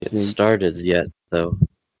get started yet, though.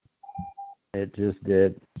 It just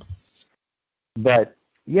did. But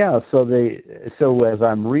yeah, so as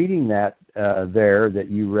I'm reading that there that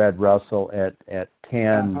you read, Russell, at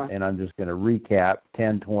 10, and I'm just going to recap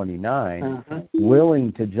 10:29,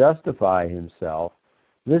 willing to justify himself.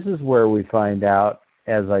 This is where we find out,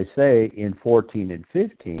 as I say, in 14 and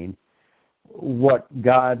 15, what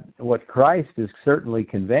Christ is certainly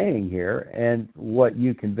conveying here, and what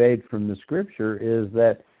you conveyed from the Scripture is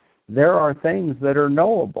that there are things that are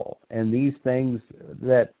knowable, and these things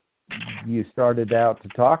that you started out to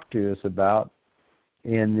talk to us about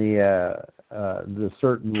in the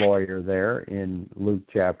certain lawyer there in Luke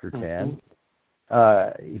chapter 10.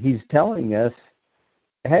 He's telling us,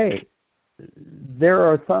 hey, there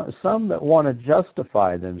are some that want to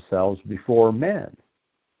justify themselves before men,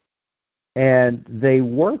 and they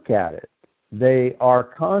work at it. They are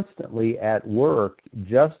constantly at work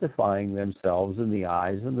justifying themselves in the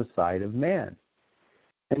eyes and the sight of men.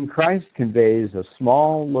 And Christ conveys a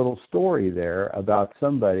small little story there about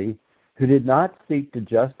somebody who did not seek to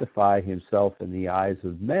justify himself in the eyes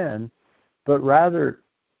of men, but rather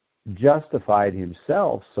justified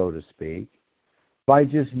himself, so to speak, by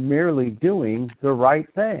just merely doing the right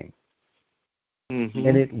thing.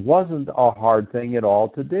 And it wasn't a hard thing at all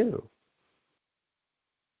to do.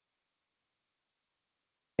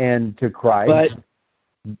 And to Christ,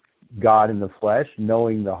 God in the flesh,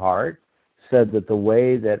 knowing the heart, said that the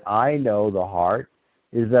way that I know the heart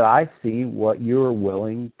is that I see what you're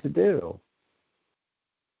willing to do.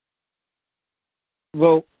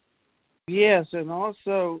 Well, yes, and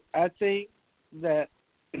also I think that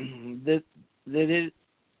this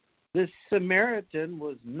Samaritan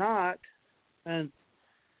was not, and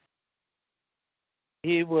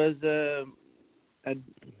he was a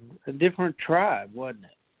different tribe, wasn't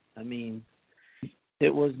it? I mean,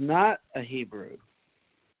 it was not a Hebrew.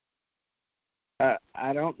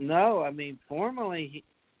 I don't know. I mean, formally,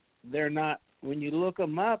 they're not. When you look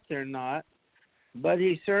them up, they're not. But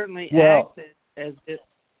he certainly acted as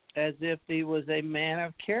if he was a man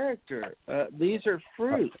of character. These are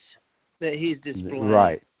fruits that he's displaying.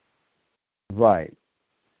 Right.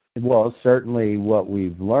 Well, certainly what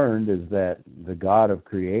we've learned is that the God of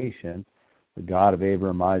creation, the God of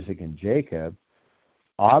Abraham, Isaac, and Jacob,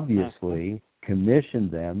 obviously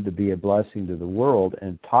commissioned them to be a blessing to the world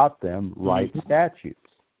and taught them right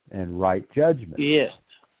statutes and right judgments. Yes.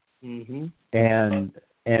 And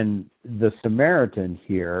the Samaritan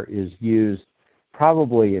here is used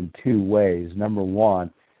probably in two ways. Number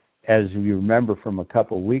one, as you remember from a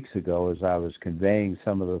couple of weeks ago, as I was conveying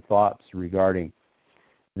some of the thoughts regarding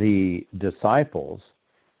the disciples,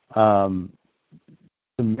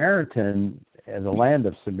 Samaritan, the land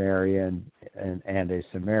of Samaria and a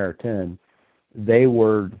Samaritan, they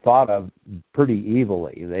were thought of pretty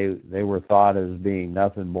evilly. They were thought as being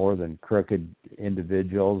nothing more than crooked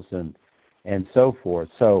individuals and so forth.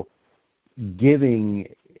 So giving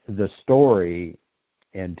the story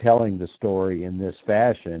and telling the story in this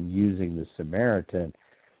fashion, using the Samaritan,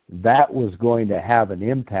 that was going to have an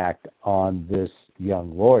impact on this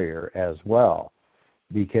young lawyer as well,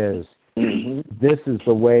 because this is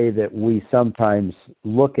the way that we sometimes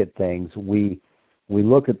look at things. We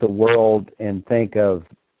look at the world and think of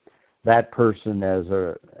that person as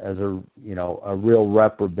a real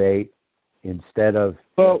reprobate instead of.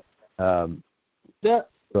 Well, go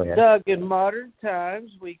ahead. Doug, in modern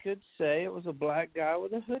times, we could say it was a black guy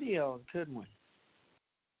with a hoodie on, couldn't we?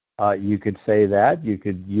 You could say that. You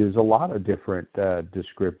could use a lot of different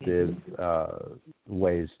descriptive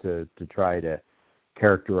ways to try to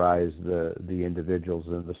characterize the individuals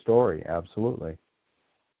in the story. Absolutely.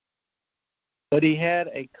 But he had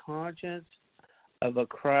a conscience of a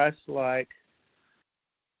Christ-like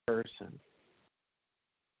person.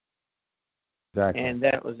 Exactly. And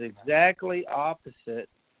that was exactly opposite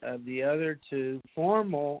of the other two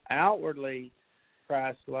formal, outwardly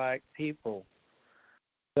Christ-like people.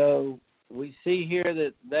 So we see here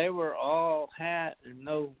that they were all hat and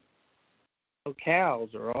no cows,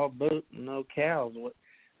 or all boot and no cows.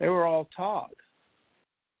 They were all taught.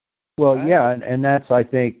 Well, yeah, and that's I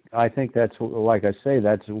think that's, like I say,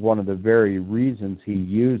 that's one of the very reasons he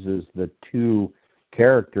uses the two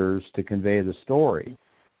characters to convey the story,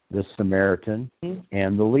 the Samaritan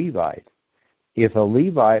and the Levite. If a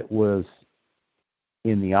Levite was,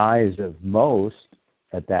 in the eyes of most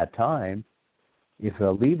at that time, if a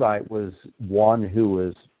Levite was one who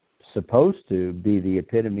was supposed to be the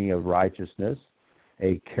epitome of righteousness,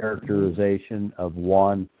 a characterization of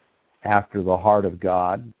one after the heart of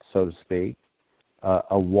God, so to speak,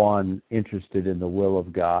 a one interested in the will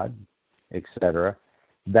of God, etc.,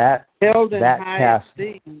 that held in that high cast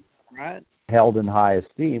esteem, right? held in high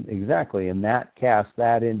esteem, exactly, and that cast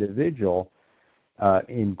that individual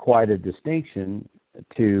in quite a distinction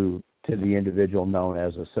to the individual known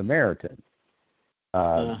as a Samaritan.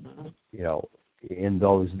 You know, in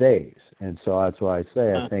those days, and so that's why I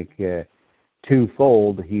say I think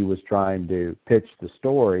twofold. He was trying to pitch the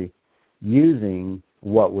story using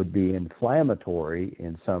what would be inflammatory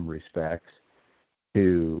in some respects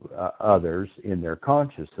to others in their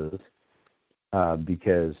consciences,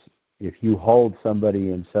 because if you hold somebody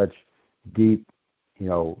in such deep, you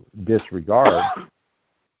know, disregard,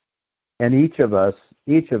 and each of us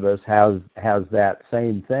has that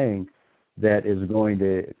same thing that is going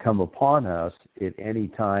to come upon us at any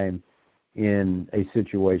time in a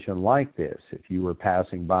situation like this. If you were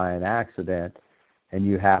passing by an accident and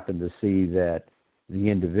you happen to see that the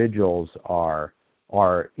individuals are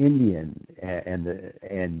Indian,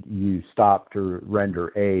 and you stop to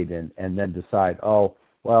render aid and then decide, oh,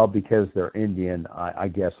 well, because they're Indian, I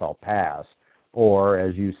guess I'll pass. Or,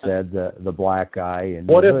 as you said, the black guy in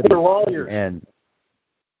what the if hoodie. they're lawyers? And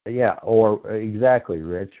yeah, or exactly,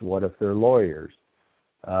 Rich. What if they're lawyers?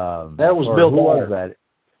 That was or Bill who Dyer. was that?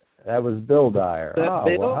 That was Bill Dyer. That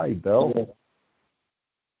Bill? Well, hi, Bill.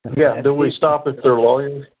 Yeah, do we stop if they're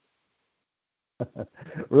lawyers?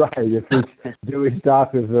 Right. Do we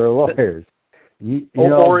stop if they're lawyers? You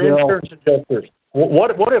know, Or Bill, insurance adjusters?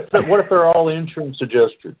 What if they're all insurance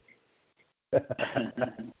adjusters?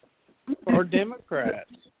 Or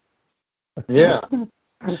Democrats. Yeah. Good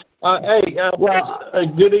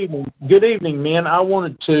evening. Good evening, men. I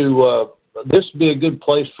wanted to. This would be a good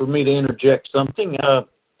place for me to interject something.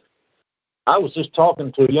 I was just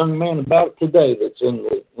talking to a young man about it today that's in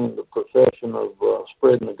the profession of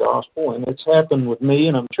spreading the gospel, and it's happened with me,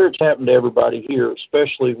 and I'm sure it's happened to everybody here,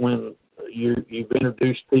 especially when you've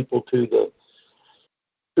introduced people to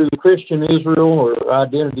the Christian Israel or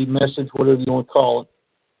identity message, whatever you want to call it,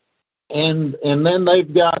 and then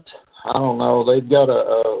they've got, I don't know, they've got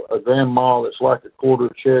a grandma that's like a quarter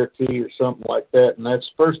Cherokee or something like that, and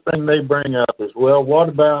that's the first thing they bring up is, well, what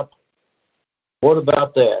about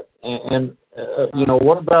that? And you know,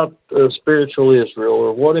 what about spiritual Israel?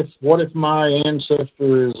 Or what if my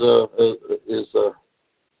ancestor is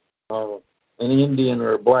an Indian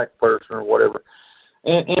or a black person or whatever?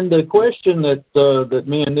 And the question that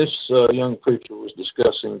me and this young preacher was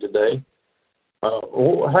discussing today,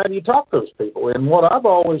 how do you talk to those people? And what I've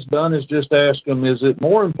always done is just ask them, is it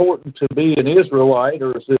more important to be an Israelite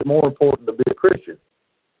or is it more important to be a Christian?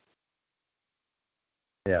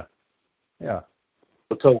 Yeah. Yeah.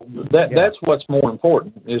 Because that's what's more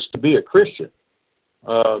important, is to be a Christian.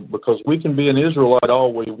 Because we can be an Israelite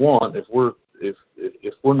all we want if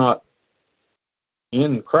we're not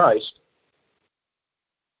in Christ,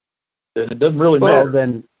 then it doesn't really matter. Well,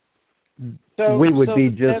 then we would be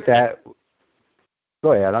just at.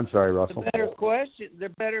 Go ahead. I'm sorry, Russell. The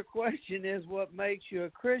better question is, what makes you a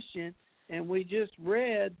Christian? And we just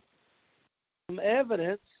read some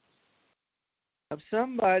evidence of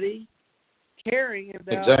somebody caring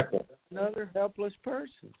about another helpless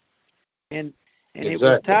person. And it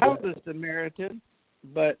was titled the Samaritan,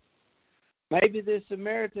 but maybe this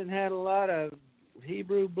Samaritan had a lot of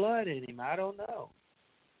Hebrew blood in him. I don't know.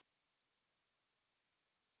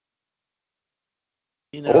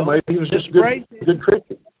 You know, or maybe he was just a good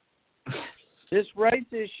Christian. This race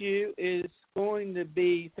issue is going to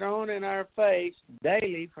be thrown in our face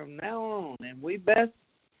daily from now on, and we best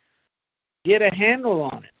get a handle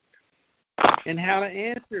on it and how to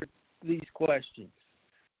answer these questions.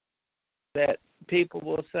 That people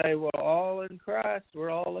will say, well, all in Christ, we're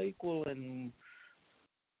all equal in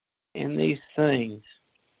these things.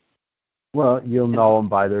 Well, you'll know them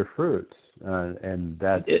by their fruits, and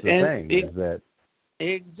that's the thing, is that...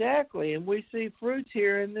 Exactly, and we see fruits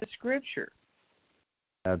here in the Scripture.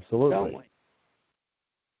 Absolutely. Don't we?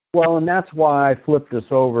 Well, and that's why I flipped us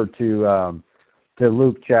over to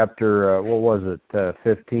Luke chapter,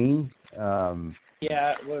 15?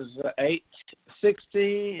 Yeah, it was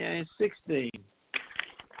 16 or 15.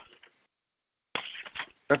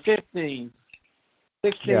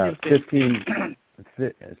 16 and 15.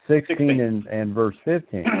 16 and verse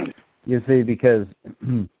 15. You see, because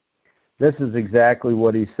this is exactly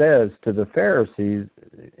what he says to the Pharisees.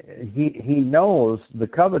 He knows the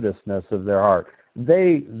covetousness of their heart.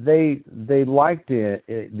 They liked the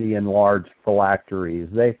enlarged phylacteries.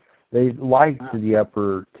 They liked to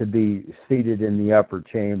be seated in the upper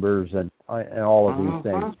chambers and all of these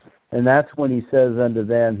things. And that's when he says unto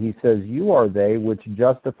them, he says, you are they which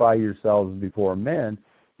justify yourselves before men,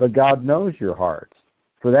 but God knows your hearts.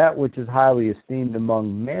 For that which is highly esteemed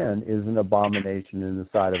among men is an abomination in the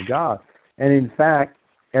sight of God. And in fact,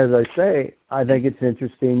 as I say, I think it's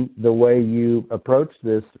interesting the way you approach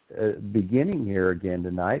this beginning here again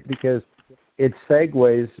tonight, because it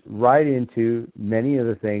segues right into many of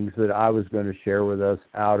the things that I was going to share with us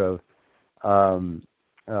out of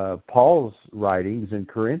Paul's writings in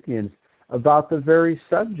Corinthians about the very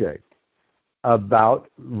subject, about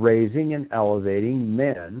raising and elevating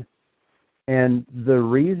men. And the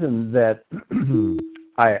reason that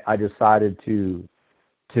I decided to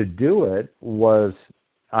do it was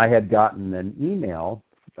I had gotten an email,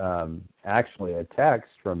 actually a text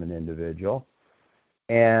from an individual,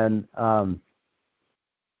 and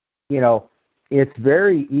it's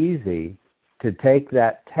very easy to take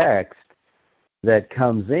that text that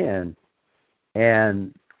comes in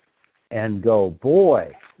and go,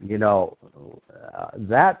 boy,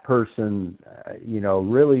 that person,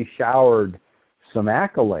 really showered some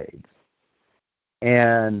accolades.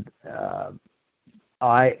 And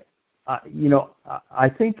I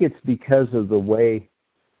think it's because of the way,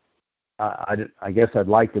 I guess I'd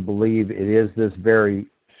like to believe it is this very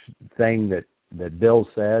thing that Bill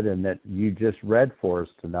said and that you just read for us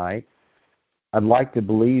tonight. I'd like to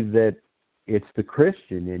believe that it's the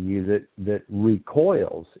Christian in you that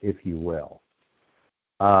recoils, if you will.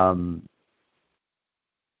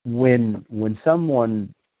 When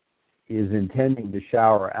someone is intending to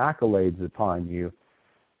shower accolades upon you,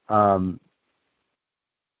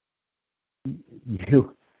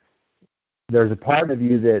 there's a part of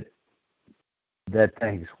you that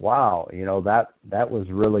thinks, wow, that was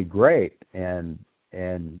really great,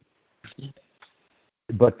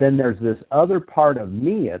 but then there's this other part of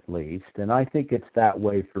me, at least, and I think it's that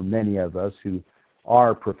way for many of us who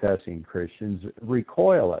are professing Christians,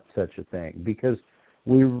 recoil at such a thing, because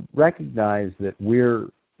we recognize that we're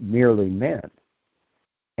merely men.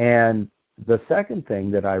 And the second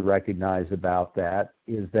thing that I recognize about that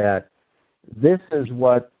is that this is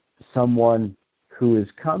what someone who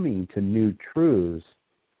is coming to new truths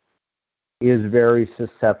is very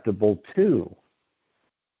susceptible to,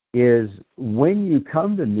 is when you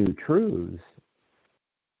come to new truths,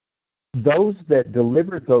 those that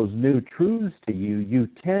deliver those new truths to you, you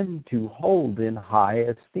tend to hold in high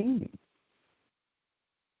esteem.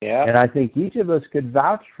 Yeah. And I think each of us could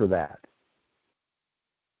vouch for that.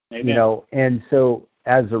 Amen. And so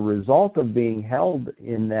as a result of being held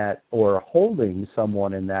in that, or holding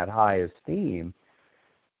someone in that high esteem,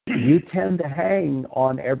 you tend to hang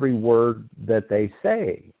on every word that they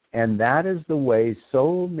say. And that is the way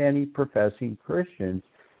so many professing Christians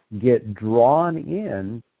get drawn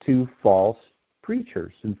in to false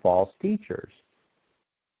preachers and false teachers.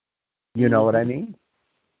 You know what I mean?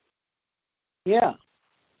 Yeah.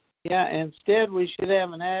 Yeah, instead we should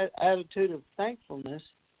have an attitude of thankfulness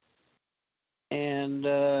and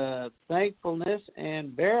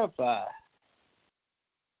verify.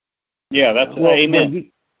 Yeah, that's amen. Well,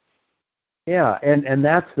 yeah, and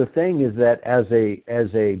that's the thing, is that as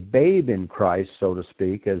a babe in Christ, so to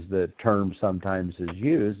speak, as the term sometimes is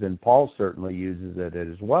used, and Paul certainly uses it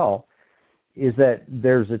as well, is that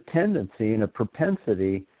there's a tendency and a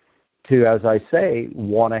propensity to, as I say,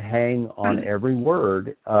 want to hang on every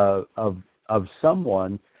word of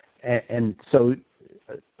someone, and so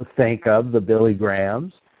think of the Billy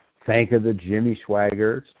Grahams, think of the Jimmy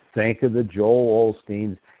Swaggarts, think of the Joel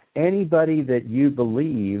Osteens. Anybody that you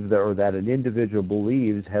believe, or that an individual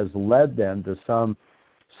believes, has led them to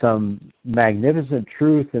some magnificent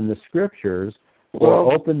truth in the Scriptures,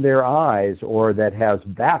 or opened their eyes, or that has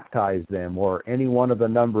baptized them, or any one of a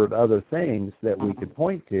number of other things that we could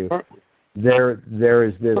point to, there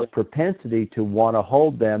is this propensity to want to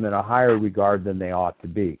hold them in a higher regard than they ought to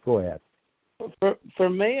be. Go ahead. For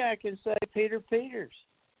me, I can say Peter Peters.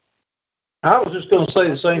 I was just going to say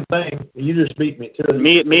the same thing. You just beat me to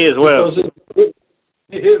it. Me as well. It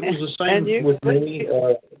was the same with me.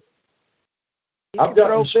 I've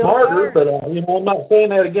gotten smarter, but I'm not saying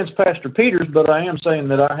that against Pastor Peters, but I am saying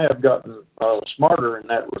that I have gotten smarter in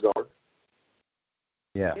that regard.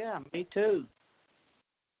 Yeah. Yeah, me too.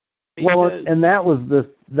 And that was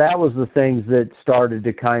the things that started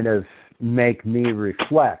to kind of make me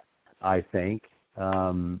reflect, I think,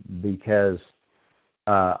 because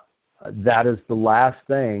that is the last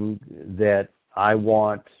thing that I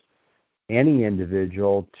want any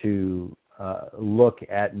individual to look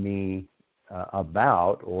at me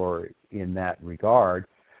about, or in that regard.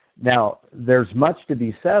 Now, there's much to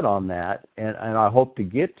be said on that, and I hope to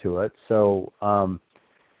get to it. So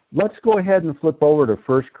let's go ahead and flip over to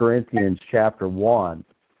 1 Corinthians chapter 1,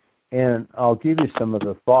 and I'll give you some of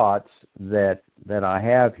the thoughts that I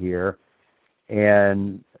have here.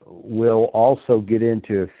 And we'll also get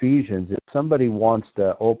into Ephesians. If somebody wants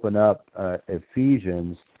to open up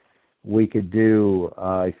Ephesians, we could do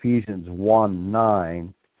Ephesians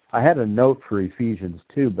 1:9. I had a note for Ephesians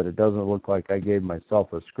 2, but it doesn't look like I gave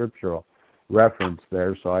myself a scriptural reference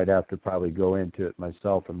there, so I'd have to probably go into it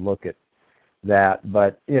myself and look at that.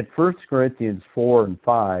 But in 1 Corinthians 4 and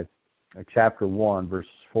 5, chapter 1,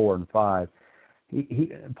 verses 4 and 5,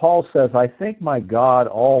 Paul says, I thank my God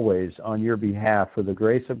always on your behalf for the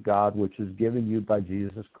grace of God which is given you by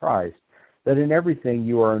Jesus Christ, that in everything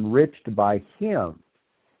you are enriched by him.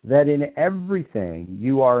 That in everything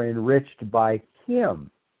you are enriched by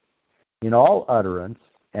him, in all utterance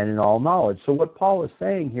and in all knowledge. So what Paul is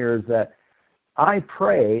saying here is that I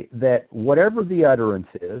pray that whatever the utterance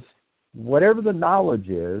is, whatever the knowledge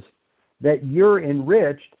is, that you're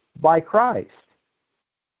enriched by Christ.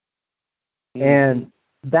 And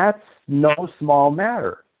that's no small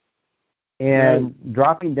matter. And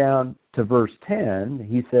dropping down to verse 10,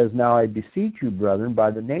 he says, Now I beseech you, brethren,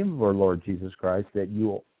 by the name of our Lord Jesus Christ, that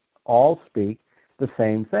you all speak the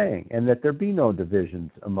same thing, and that there be no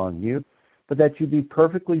divisions among you, but that you be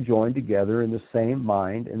perfectly joined together in the same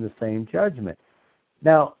mind and the same judgment.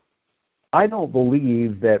 Now, I don't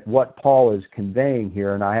believe that what Paul is conveying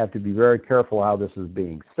here, and I have to be very careful how this is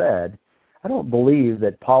being said, I don't believe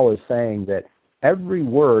that Paul is saying that every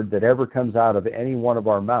word that ever comes out of any one of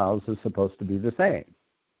our mouths is supposed to be the same.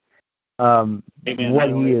 Amen. What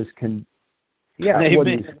he is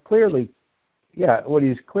what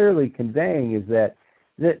he's clearly conveying is that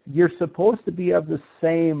you're supposed to be of the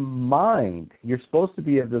same mind. You're supposed to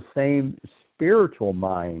be of the same spiritual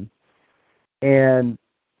mind. And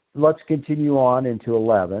let's continue on into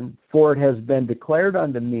 11. For it has been declared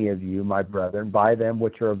unto me of you, my brethren, by them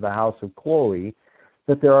which are of the house of Chloe,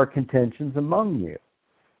 that there are contentions among you.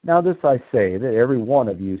 Now this I say, that every one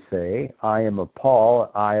of you say, I am of Paul,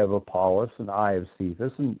 I of Apollos, and I of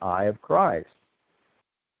Cephas, and I of Christ.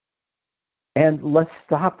 And let's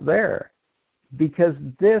stop there, because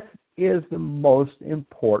this is the most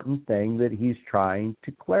important thing that he's trying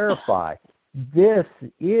to clarify. This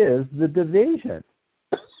is the division.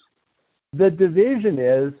 The division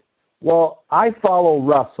is, well, I follow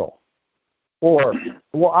Russell, or,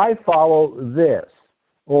 well, I follow this,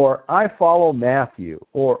 or I follow Matthew,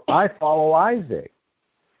 or I follow Isaac.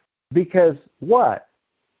 Because what?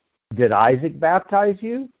 Did Isaac baptize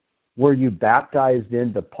you? Were you baptized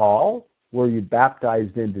into Paul? Were you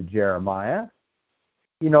baptized into Jeremiah?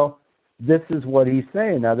 You know, this is what he's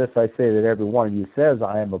saying. Now, this I say that every one of you says,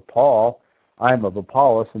 I am of Paul, I am of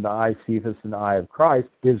Apollos, and I of Cephas, and I of Christ.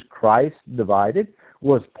 Is Christ divided?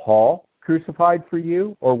 Was Paul crucified for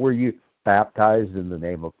you, or were you baptized in the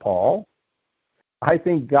name of Paul? I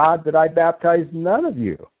thank God that I baptized none of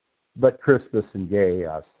you, but Crispus and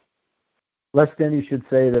Gaius. Lest any should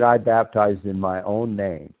say that I baptized in my own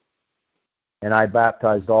name. And I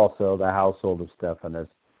baptized also the household of Stephanas,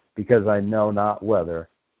 because I know not whether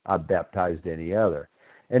I baptized any other.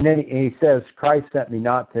 And then he says, Christ sent me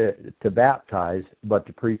not to baptize, but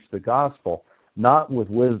to preach the gospel, not with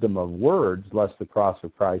wisdom of words, lest the cross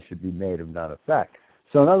of Christ should be made of none effect.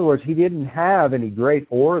 So in other words, he didn't have any great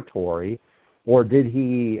oratory, or did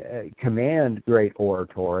he command great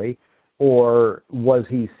oratory, or was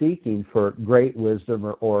he seeking for great wisdom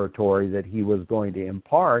or oratory that he was going to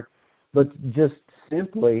impart, but just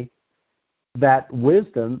simply that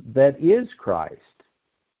wisdom that is Christ.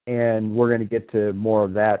 And we're going to get to more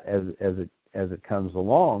of that as it comes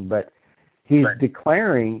along. But he's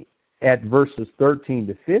declaring at verses 13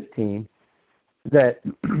 to 15 that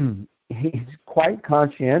he's quite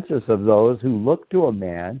conscientious of those who look to a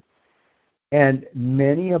man, and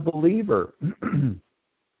many a believer.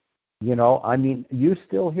 You know, I mean, you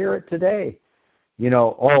still hear it today. You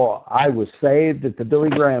know, oh, I was saved at the Billy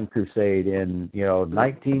Graham Crusade in,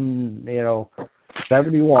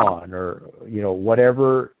 1971, or,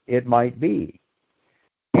 whatever it might be.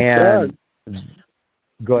 And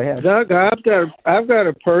go ahead. Doug, I've got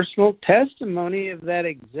a personal testimony of that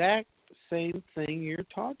exact same thing you're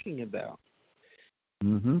talking about.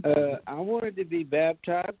 Mm-hmm. I wanted to be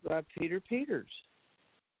baptized by Peter Peters.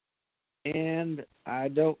 And I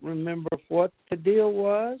don't remember what the deal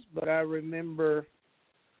was, but I remember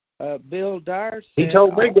Bill Dyer said, he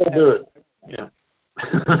told me to go do it. Yeah.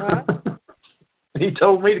 He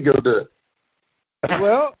told me to go do it.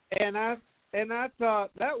 Well, and I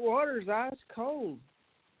thought, that water's ice cold.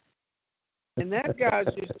 And that guy's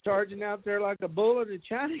just charging out there like a bull in a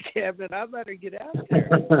china cabinet. I better get out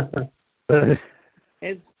there.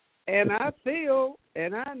 And I feel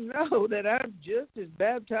and I know that I'm just as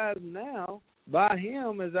baptized now by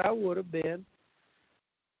him as I would have been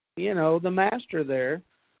the master there,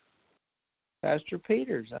 Pastor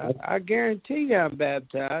Peters. I guarantee you I'm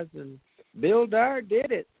baptized, and Bill Dyer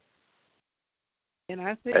did it. And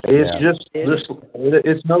I think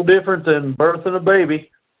it's no different than birthing a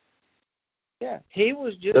baby. Yeah, he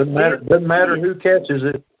was just doesn't matter who catches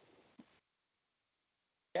it.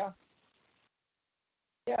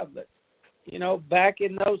 Yeah, but back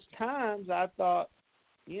in those times, I thought,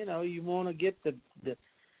 you want to get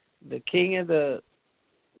the king of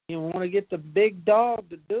you want to get the big dog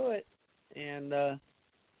to do it, and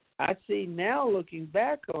I see now, looking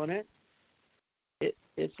back on it,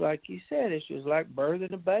 it's like you said, it's just like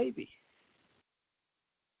birthing a baby.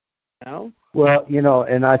 Well,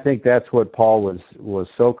 and I think that's what Paul was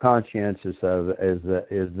so conscientious of, is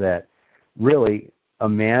that really a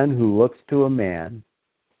man who looks to a man,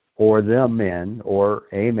 or the men, or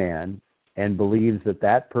a man, and believes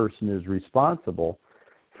that person is responsible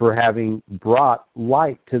for having brought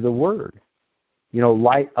light to the Word,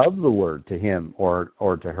 light of the Word to him or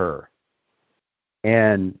to her.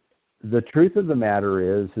 And the truth of the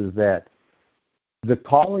matter is that the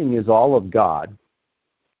calling is all of God.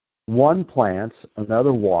 One plants,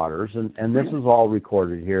 another waters, and this is all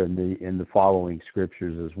recorded here in the following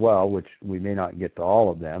scriptures as well, which we may not get to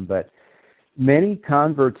all of them, but many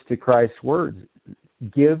converts to Christ's words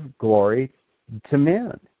give glory to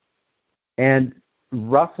men. And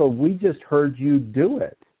Russell, we just heard you do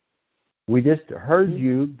it. We just heard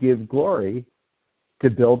you give glory to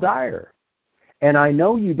Bill Dyer. And I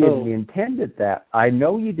know you didn't intend it that. I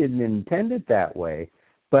know you didn't intend it that way,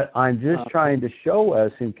 but I'm just trying to show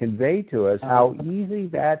us and convey to us how easy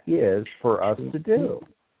that is for us to do.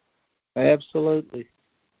 Absolutely.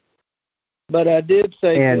 But I did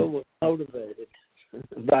say Bill was motivated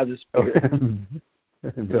by the Spirit.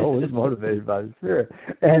 Bill was motivated by the Spirit,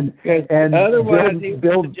 and otherwise he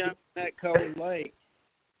would jump in that cold lake.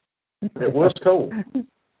 It was cold.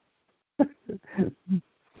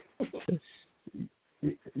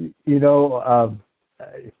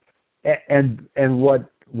 And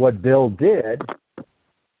what Bill did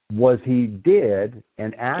was he did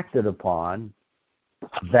and acted upon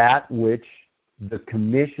that which the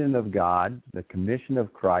commission of God, the commission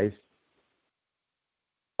of Christ,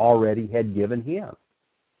 already had given him.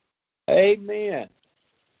 Amen.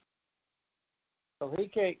 So he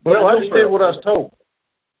can't. Well, I just did what I was told.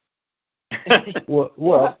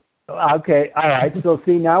 well, okay, all right. So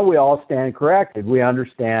see, now we all stand corrected. We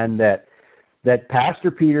understand that Pastor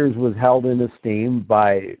Peters was held in esteem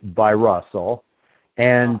by Russell,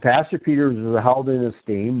 and Pastor Peters was held in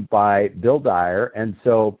esteem by Bill Dyer, and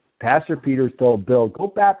so Pastor Peters told Bill, go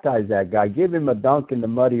baptize that guy, give him a dunk in the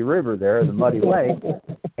muddy river there, the muddy lake,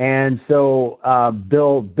 and so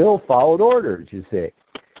Bill followed orders, you see.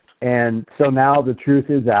 And so now the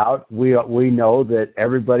truth is out. We know that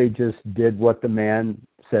everybody just did what the man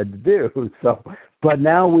said to do. So, but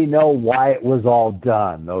now we know why it was all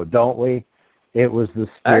done, though, don't we? It was the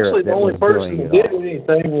Spirit. Actually, the only person who did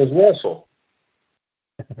anything was Russell.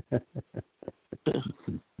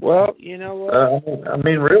 Well, you know what? I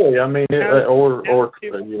mean, really. I mean, you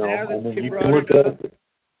can look at it.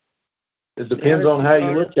 It depends on how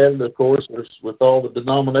you look at it, of course, with all the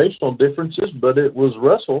denominational differences, but it was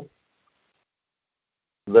Russell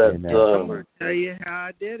that... I'm going to tell you how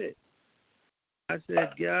I did it. I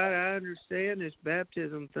said, God, I understand this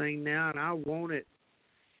baptism thing now, and I want it.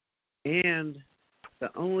 And the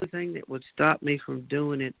only thing that would stop me from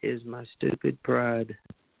doing it is my stupid pride.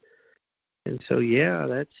 And so,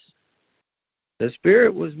 the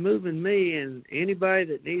Spirit was moving me, and anybody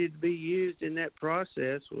that needed to be used in that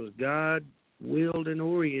process was God-willed and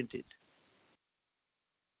oriented.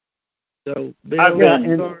 So,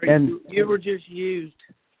 Bill, you were just used.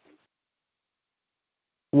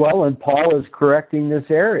 Well, and Paul is correcting this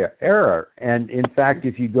error. And, in fact,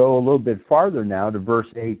 if you go a little bit farther now to verse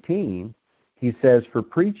 18, he says, for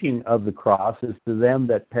preaching of the cross is to them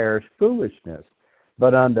that perish foolishness,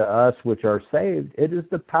 but unto us which are saved, it is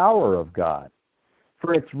the power of God.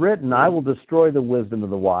 For it's written, I will destroy the wisdom of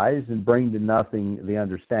the wise and bring to nothing the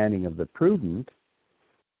understanding of the prudent.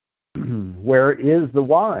 Where is the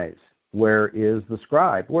wise? Where is the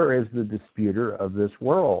scribe? Where is the disputer of this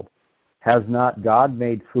world? Has not God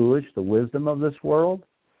made foolish the wisdom of this world?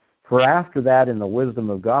 For after that, in the wisdom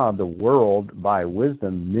of God, the world by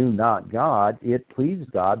wisdom knew not God. It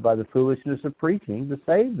pleased God by the foolishness of preaching to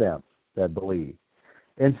save them that believe.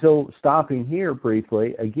 And so, stopping here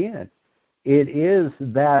briefly, again, it is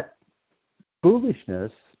that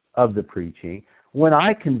foolishness of the preaching. When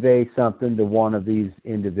I convey something to one of these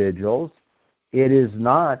individuals, it is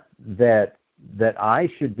not that I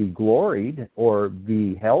should be gloried or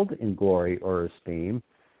be held in glory or esteem.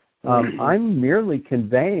 I'm merely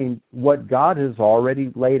conveying what God has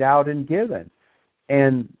already laid out and given.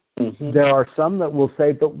 And there are some that will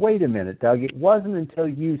say, but wait a minute, Doug, it wasn't until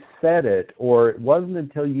you said it, or it wasn't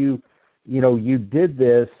until you did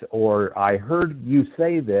this, or I heard you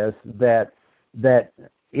say this, that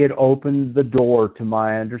it opened the door to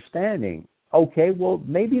my understanding. Okay, well,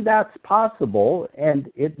 maybe that's possible,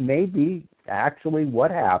 and it may be actually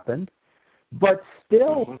what happened, but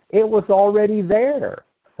still, it was already there.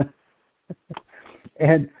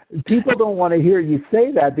 And people don't want to hear you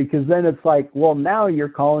say that, because then it's like, well, now you're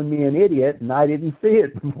calling me an idiot and I didn't see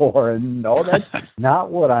it before. And no, that's not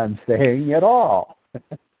what I'm saying at all.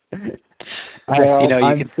 Well,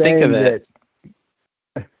 you can think of it.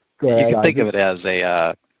 You can think of it as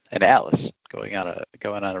an atlas, going on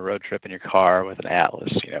a road trip in your car with an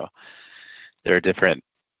atlas. There are different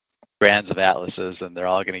brands of atlases, and they're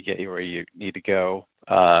all going to get you where you need to go.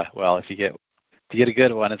 Well, if you get a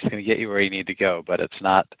good one, it's going to get you where you need to go, but it's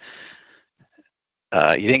not.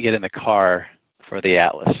 You didn't get in the car for the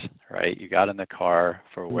atlas, right? You got in the car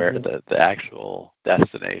for where the actual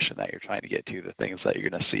destination that you're trying to get to, the things that you're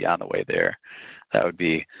going to see on the way there. That would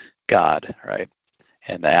be God, right?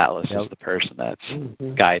 And the atlas is the person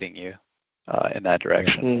that's guiding you in that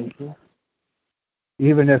direction.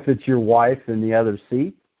 Even if it's your wife in the other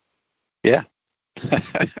seat? Yeah.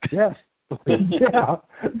 Yeah. Yeah.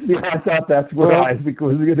 I thought that's where Isaac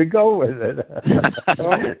was going to go with it.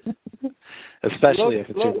 Especially if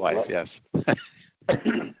it's your wife, yes.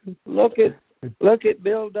 Look at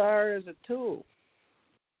Bill Dyer as a tool.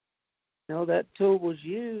 That tool was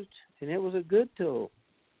used, and it was a good tool.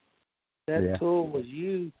 That tool was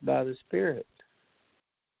used by the Spirit.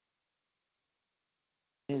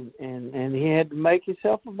 And he had to make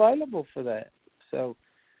himself available for that. So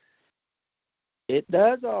it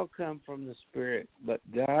does all come from the Spirit, but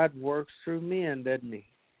God works through men, doesn't he?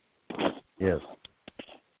 Yes.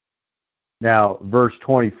 Now, verse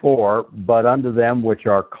 24, but unto them which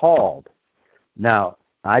are called. Now,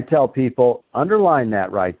 I tell people, underline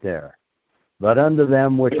that right there. But unto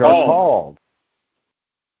them which are called,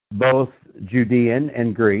 both Judean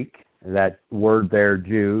and Greek. That word there,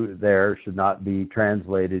 Jew, there should not be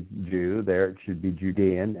translated Jew. There it should be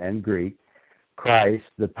Judean and Greek. Christ,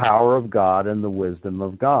 the power of God and the wisdom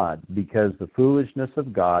of God, because the foolishness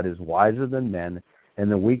of God is wiser than men, and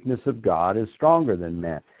the weakness of God is stronger than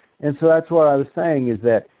men. And so that's what I was saying, is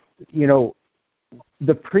that,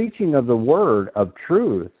 the preaching of the word of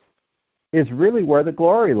truth is really where the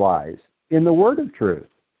glory lies, in the word of truth.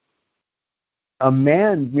 A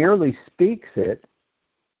man merely speaks it,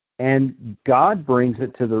 and God brings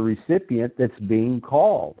it to the recipient that's being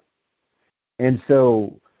called. And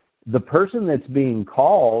so the person that's being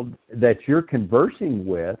called, that you're conversing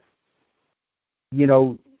with,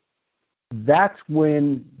 that's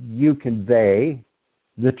when you convey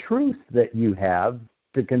the truth that you have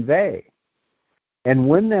to convey. And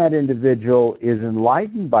when that individual is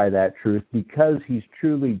enlightened by that truth because he's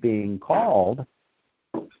truly being called,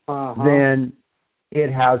 then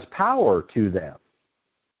it has power to them,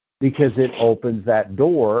 because it opens that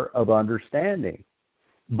door of understanding.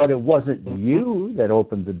 But it wasn't you that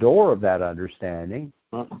opened the door of that understanding.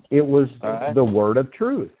 It was the word of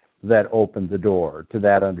truth that opened the door to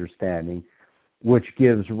that understanding, which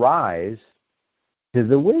gives rise to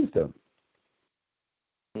the wisdom.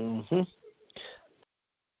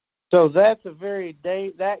 So that's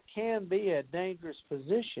that can be a dangerous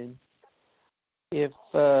position if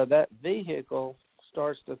that vehicle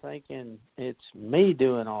starts to thinking it's me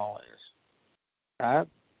doing all this, right?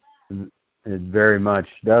 It very much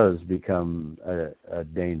does become a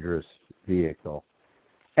dangerous vehicle,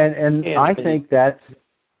 and I think that's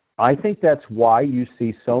why you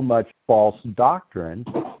see so much false doctrine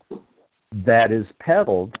that is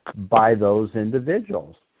peddled by those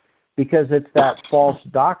individuals, because it's that false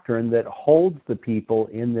doctrine that holds the people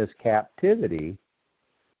in this captivity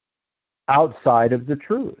outside of the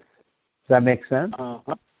truth. Does that make sense?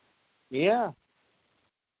 Yeah.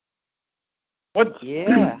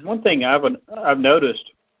 One thing I've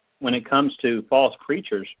noticed when it comes to false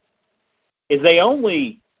preachers is they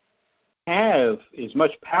only have as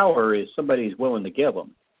much power as somebody's willing to give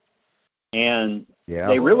them, and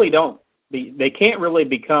they really don't. They can't really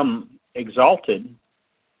become exalted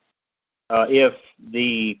if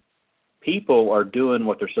the people are doing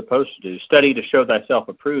what they're supposed to do. Study to show thyself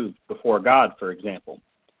approved before God, for example.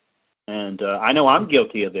 And I know I'm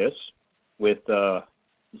guilty of this with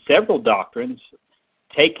several doctrines,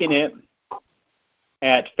 taking it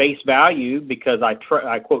at face value because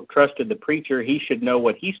I quote, trusted the preacher. He should know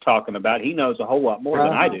what he's talking about. He knows a whole lot more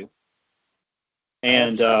than I do.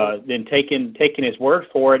 and then taking his word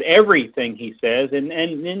for it, everything he says, and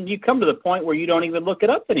then you come to the point where you don't even look it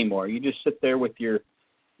up anymore. You just sit there with your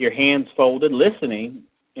hands folded, listening,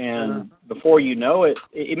 and before you know it,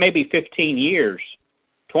 it may be 15 years,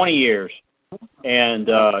 20 years, and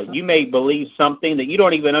you may believe something that you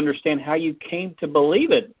don't even understand how you came to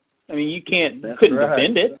believe it. I mean, you couldn't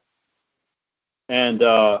defend it. And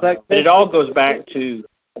but it all goes back to,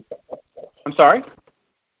 I'm sorry?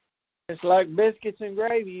 It's like biscuits and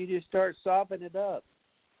gravy. You just start sopping it up.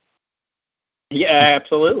 Yeah,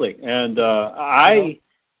 absolutely. And I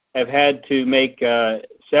have had to make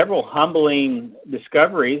several humbling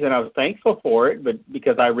discoveries, and I was thankful for it, but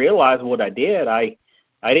because I realized what I did, I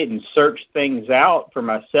didn't search things out for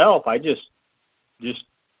myself. I just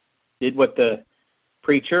did what the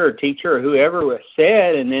preacher or teacher or whoever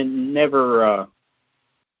said, and then never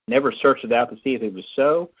searched it out to see if it was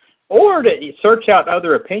so, or to search out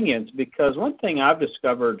other opinions. Because one thing I've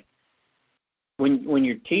discovered when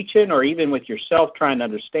you're teaching, or even with yourself trying to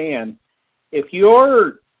understand, if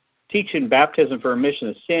you're teaching baptism for remission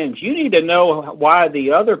of sins, you need to know why the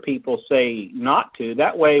other people say not to.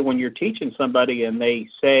 That way, when you're teaching somebody and they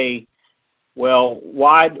say, well,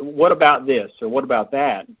 why? What about this or what about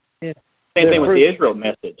that? Yeah. Same thing with the Israel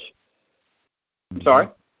message. I'm sorry?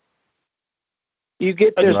 You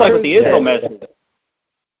get just like with the Israel message.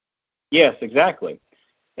 Yes, exactly.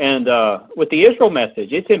 And with the Israel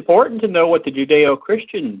message, it's important to know what the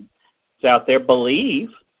Judeo-Christians out there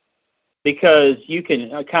believe, because you can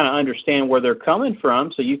kind of understand where they're coming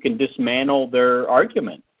from, so you can dismantle their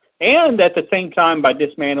argument. And at the same time, by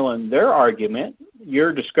dismantling their argument,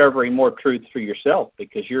 you're discovering more truth for yourself,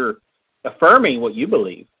 because you're affirming what you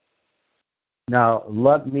believe. Now,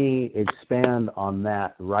 let me expand on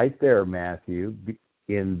that right there, Matthew,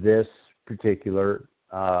 in this particular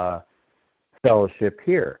fellowship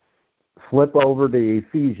here. Flip over to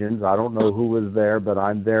Ephesians. I don't know who was there, but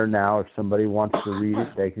I'm there now. If somebody wants to read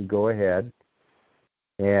it, they can go ahead.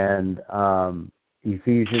 And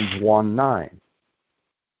Ephesians 1:9.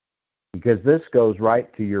 Because this goes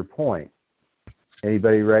right to your point.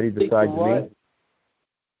 Anybody ready besides me?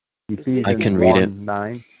 Ephesians I can read it.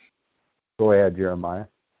 1:9. Go ahead, Jeremiah.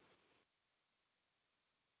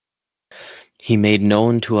 He made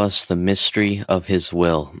known to us the mystery of his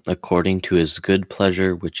will, according to his good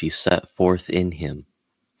pleasure, which he set forth in him.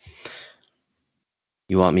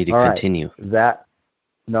 You want me to continue?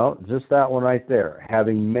 No, just that one right there.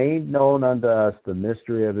 Having made known unto us the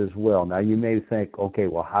mystery of his will. Now you may think, okay,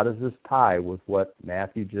 well, how does this tie with what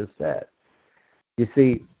Matthew just said? You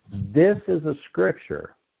see, this is a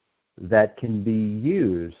scripture that can be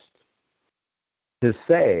used to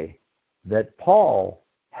say that Paul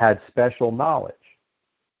had special knowledge.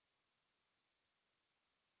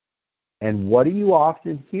 And what do you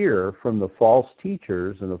often hear from the false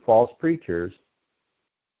teachers and the false preachers,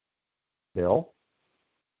 Bill?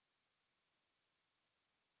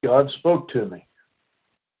 God spoke to me.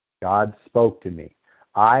 God spoke to me.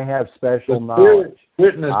 I have special knowledge.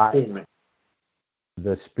 Witnessed to me.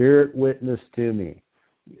 The Spirit witnessed to me.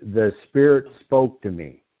 The Spirit spoke to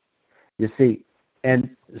me. You see,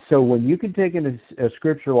 and so when you can take a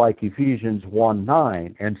scripture like Ephesians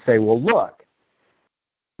 1:9 and say, well, look,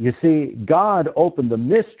 you see, God opened the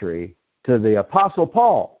mystery to the Apostle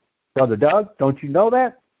Paul. Brother Doug, don't you know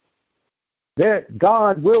that? That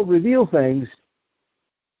God will reveal things,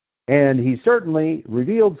 and he certainly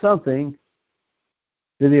revealed something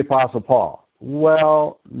to the Apostle Paul.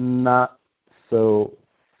 Well, not so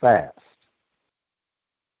fast.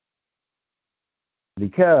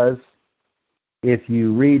 Because if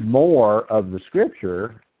you read more of the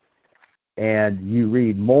scripture and you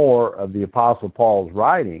read more of the Apostle Paul's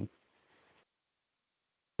writing,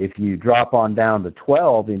 if you drop on down to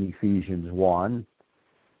 12 in Ephesians 1,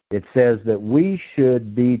 it says that we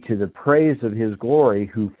should be to the praise of his glory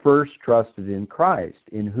who first trusted in Christ,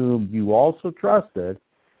 in whom you also trusted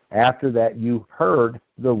after that you heard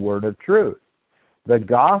the word of truth, the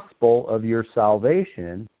gospel of your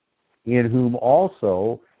salvation, in whom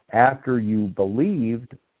also after you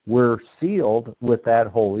believed were sealed with that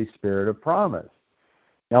Holy Spirit of promise.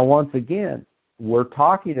 Now, once again, we're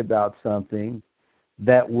talking about something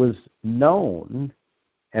that was known,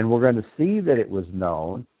 and we're going to see that it was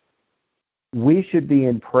known. We should be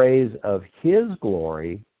in praise of his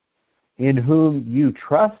glory, in whom you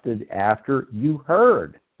trusted after you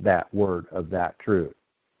heard that word of that truth.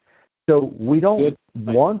 So we don't,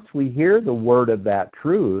 once we hear the word of that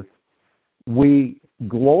truth, we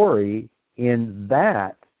glory in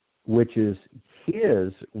that which is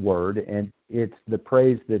his word, and it's the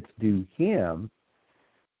praise that's due him.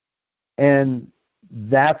 And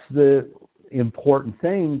that's important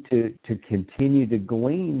thing to continue to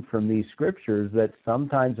glean from these scriptures that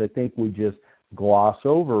sometimes I think we just gloss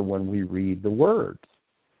over when we read the words.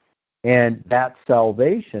 And that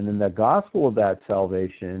salvation and the gospel of that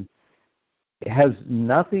salvation has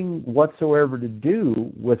nothing whatsoever to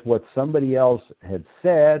do with what somebody else had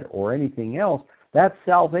said or anything else. That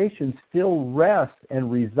salvation still rests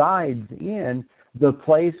and resides in the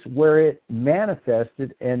place where it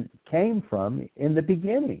manifested and came from in the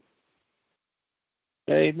beginning.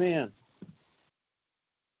 Amen.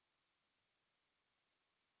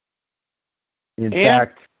 In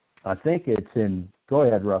fact, I think it's in, go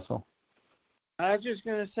ahead, Russell. I was just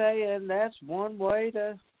going to say, and that's one way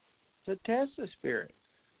to test the Spirit.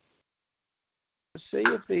 See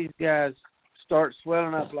if these guys start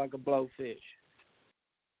swelling up like a blowfish.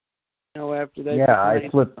 You know, after they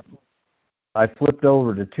I flipped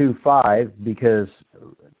over to 2:5 because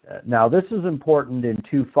now this is important in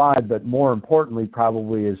 2:5, but more importantly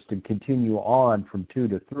probably is to continue on from 2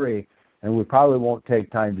 to 3, and we probably won't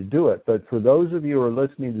take time to do it. But for those of you who are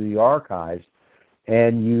listening to the archives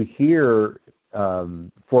and you hear,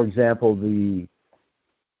 for example, the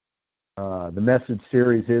message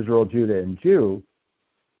series Israel, Judah, and Jew,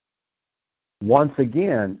 once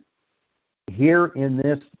again, here in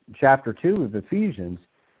this chapter 2 of Ephesians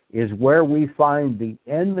is where we find the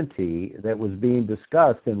enmity that was being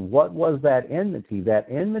discussed. And what was that enmity? That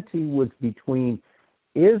enmity was between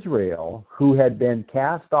Israel, who had been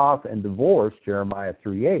cast off and divorced, Jeremiah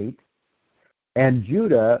 3:8, and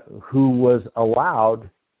Judah, who was allowed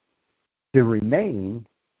to remain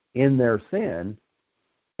in their sin,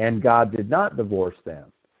 and God did not divorce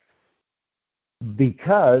them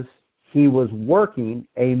because he was working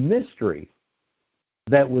a mystery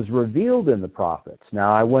that was revealed in the prophets.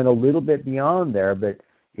 Now, I went a little bit beyond there, but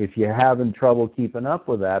if you're having trouble keeping up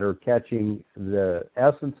with that or catching the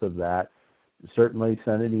essence of that, certainly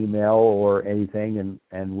send an email or anything,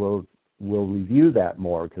 and we'll review that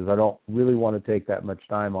more, because I don't really want to take that much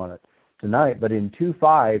time on it tonight. But in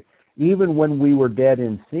 2:5, even when we were dead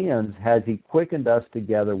in sins, has he quickened us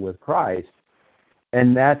together with Christ.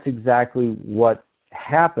 And that's exactly what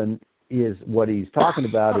happened, is what he's talking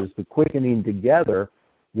about is the quickening together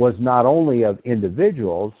was not only of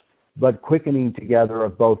individuals, but quickening together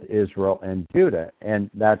of both Israel and Judah. And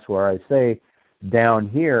that's where I say down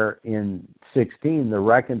here in 16, the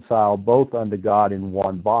reconcile both unto God in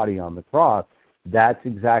one body on the cross. That's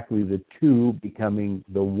exactly the two becoming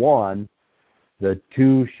the one, the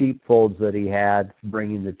two sheepfolds that he had,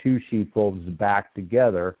 bringing the two sheepfolds back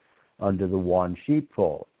together under the one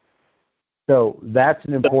sheepfold. So that's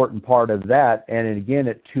an important part of that. And again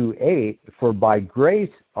at 2:8, for by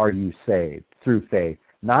grace are you saved through faith,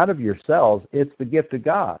 not of yourselves, it's the gift of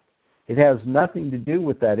God. It has nothing to do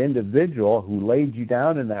with that individual who laid you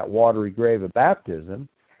down in that watery grave of baptism.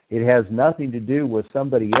 It has nothing to do with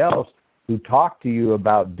somebody else who talked to you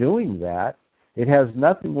about doing that. It has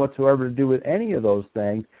nothing whatsoever to do with any of those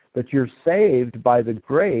things, but you're saved by the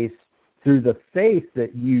grace through the faith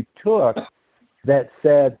that you took that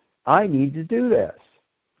said, I need to do this.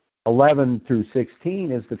 11 through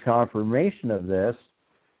 16 is the confirmation of this.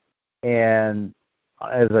 And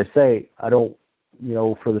as I say, I don't,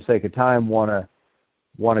 for the sake of time, want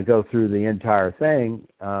to go through the entire thing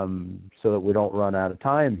so that we don't run out of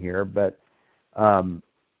time here. But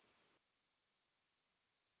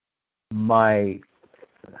my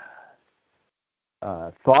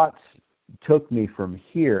thoughts took me from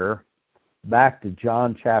here back to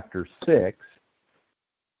John chapter 6.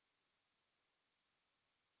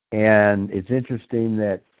 And it's interesting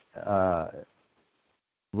that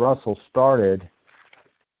Russell started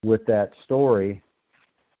with that story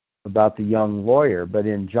about the young lawyer. But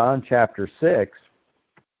in John chapter 6,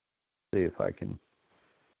 see if I can.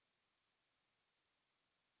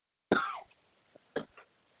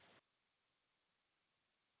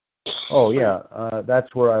 Oh, yeah,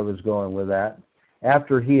 that's where I was going with that.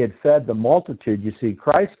 After he had fed the multitude, you see,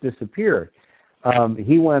 Christ disappeared.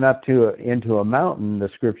 He went up into a mountain, the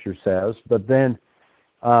scripture says, but then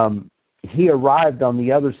he arrived on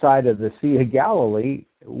the other side of the Sea of Galilee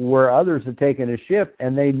where others had taken a ship,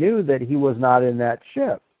 and they knew that he was not in that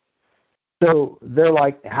ship. So they're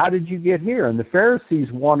like, how did you get here? And the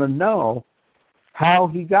Pharisees want to know how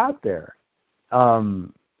he got there.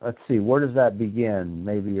 Let's see, where does that begin?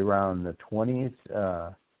 Maybe around the 20th,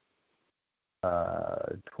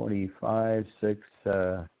 25, 6...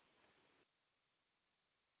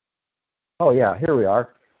 Oh, yeah, here we are.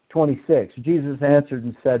 26. Jesus answered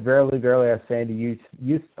and said, verily, verily, I say unto you,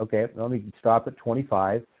 okay, let me stop at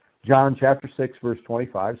 25. John chapter 6, verse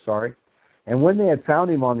 25, sorry. And when they had found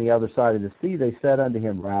him on the other side of the sea, they said unto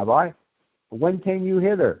him, Rabbi, when came you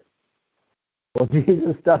hither? Well,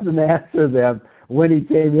 Jesus doesn't answer them when he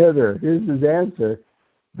came hither. Here's his answer.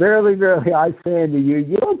 Verily, verily, I say unto you,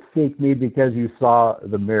 you don't seek me because you saw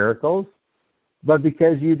the miracles, but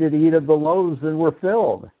because you did eat of the loaves and were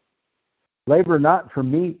filled. Labor not for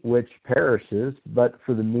meat which perishes, but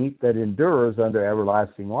for the meat that endures unto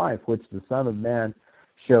everlasting life, which the Son of Man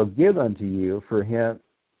shall give unto you. For him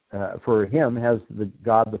has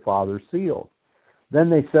God the Father sealed. Then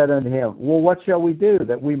they said unto him, well, what shall we do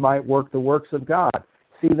that we might work the works of God?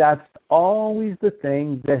 See, that's always the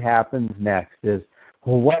thing that happens next is,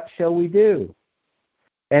 well, what shall we do?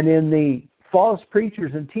 And in the false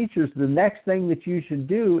preachers and teachers, the next thing that you should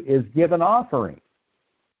do is give an offering.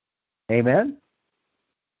 Amen?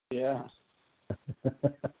 Yeah.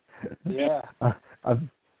 Yeah.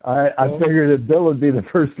 I figured that Bill would be the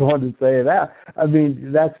first one to say that. I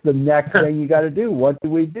mean, that's the next thing you got to do. What do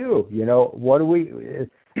we do? You know, what do we?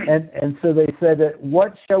 And so they said that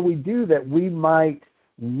what shall we do that we might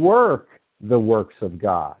work the works of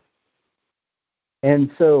God?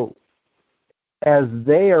 And so, as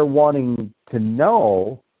they are wanting to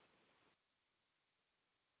know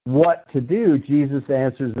what to do, Jesus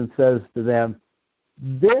answers and says to them,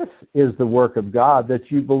 this is the work of God,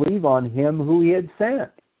 that you believe on him who he had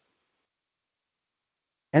sent.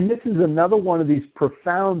 And this is another one of these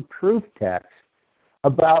profound proof texts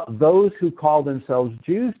about those who call themselves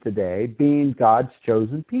Jews today being God's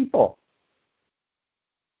chosen people.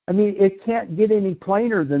 I mean, it can't get any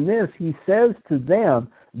plainer than this. He says to them,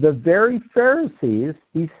 the very Pharisees,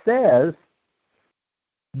 he says,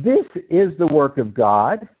 this is the work of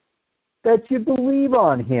God, that you believe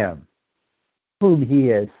on him whom he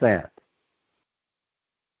has sent.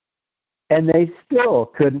 And they still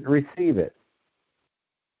couldn't receive it.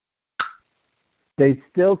 They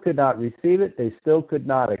still could not receive it. They still could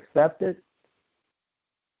not accept it.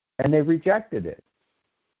 And they rejected it.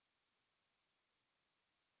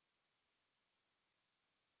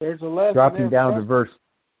 There's a lesson. Dropping down to verse.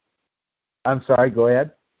 I'm sorry, go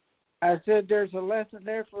ahead. I said there's a lesson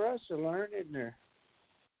there for us to learn, isn't there?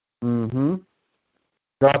 Mm-hmm.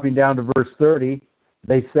 Dropping down to verse 30,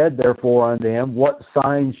 they said therefore unto him, what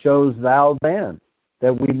sign shows thou then,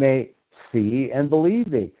 that we may see and believe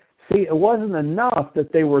thee? See, it wasn't enough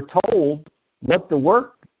that they were told what the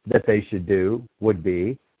work that they should do would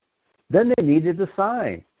be. Then they needed a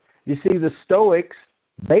sign. You see, the Stoics,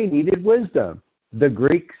 they needed wisdom. The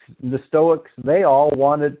Greeks, the Stoics, they all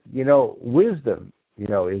wanted, wisdom. Is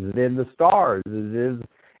it in the stars? Is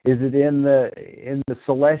it in the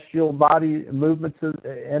celestial body movements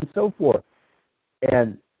and so forth?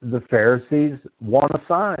 And the Pharisees want a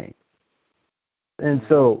sign. And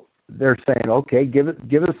so they're saying, okay, give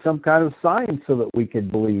us some kind of sign so that we can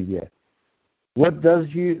believe you. What does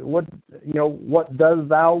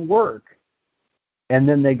thou work? And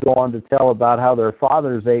then they go on to tell about how their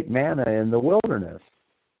fathers ate manna in the wilderness.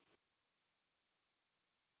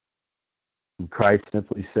 And Christ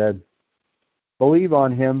simply said, believe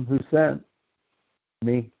on him who sent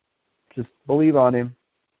me. Just believe on him.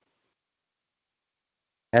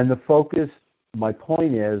 And the focus, my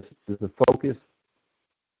point is that the focus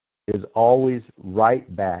is always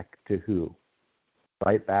right back to who?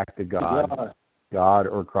 Right back to God. God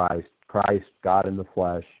or Christ. Christ, God in the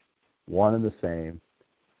flesh, one and the same.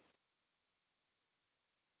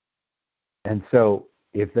 And so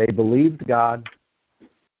if they believed God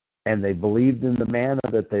and they believed in the manna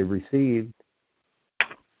that they received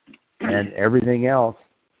and everything else,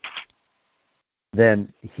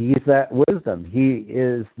 then he's that wisdom. He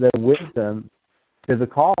is the wisdom to the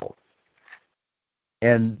called.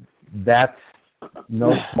 And that's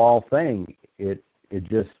no small thing. It's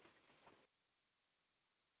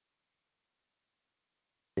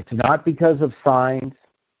not because of signs.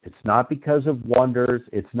 It's not because of wonders.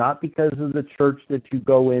 It's not because of the church that you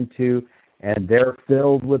go into and they're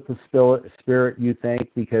filled with the Spirit, you think,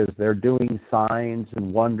 because they're doing signs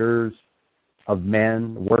and wonders of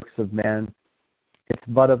men, works of men. It's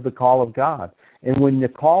but of the call of God. And when you're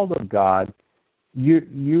called of God,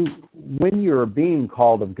 when you're being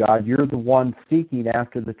called of God, you're the one seeking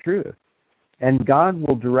after the truth. And God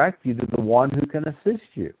will direct you to the one who can assist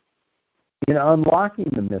you in unlocking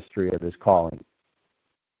the mystery of his calling.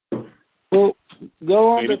 Well, go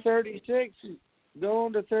on to 36. Go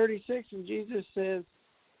on to 36, and Jesus says,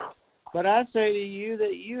 but I say to you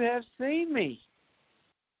that you have seen me.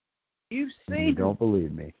 You've seen You don't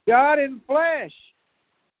believe me. God in flesh,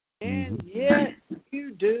 and yet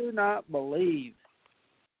you do not believe.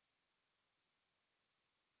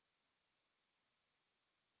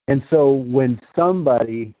 And so when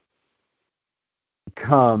somebody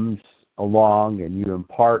comes along and you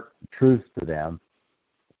impart truth to them,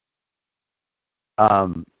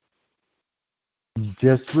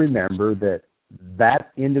 just remember that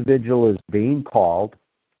that individual is being called.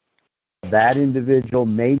 That individual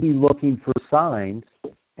may be looking for signs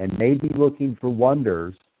and may be looking for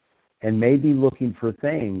wonders and may be looking for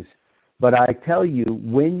things. But I tell you,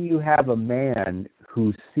 when you have a man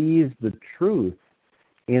who sees the truth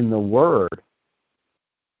in the Word,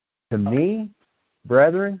 to me,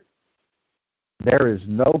 brethren, there is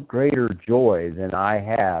no greater joy than I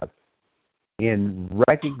have in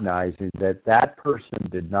recognizing that that person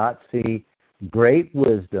did not see great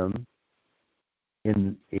wisdom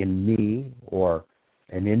in me or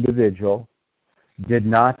an individual, did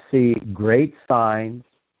not see great signs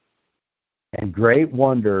and great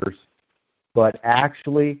wonders, but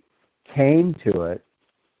actually came to it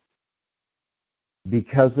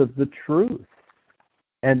because of the truth.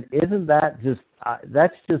 And isn't that just,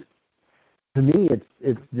 that's just, to me,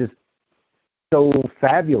 it's just so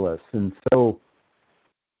fabulous and so,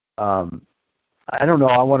 I don't know,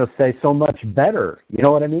 I want to say so much better. You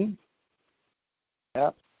know what I mean?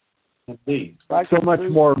 Yep. Indeed. So much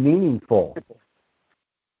more meaningful.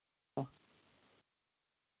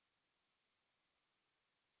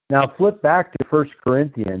 Now flip back to 1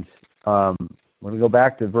 Corinthians. When we go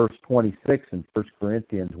back to verse 26 in 1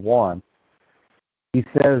 Corinthians 1, he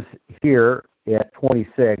says here at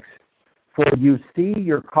 26, "For you see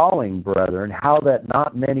your calling, brethren, how that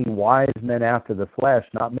not many wise men after the flesh,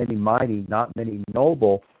 not many mighty, not many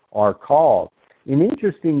noble are called." An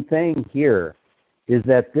interesting thing here is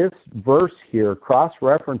that this verse here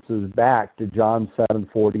cross-references back to John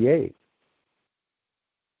 7:48.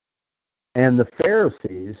 And the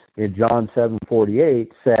Pharisees in John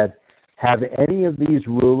 7:48 said, "Have any of these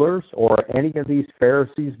rulers or any of these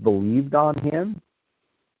Pharisees believed on him?"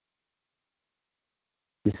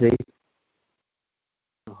 You see?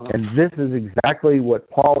 And this is exactly what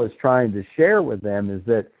Paul is trying to share with them, is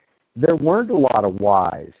that there weren't a lot of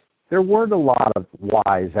wise. There weren't a lot of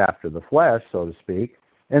wise after the flesh, so to speak,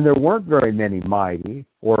 and there weren't very many mighty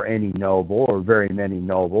or any noble or very many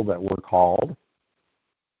noble that were called.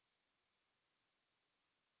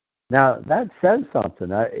 Now, that says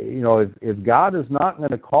something. If God is not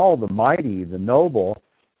going to call the mighty, the noble,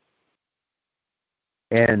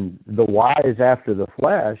 and the wise after the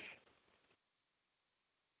flesh,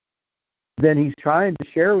 then he's trying to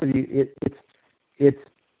share with you it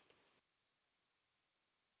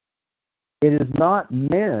is not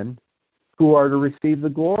men who are to receive the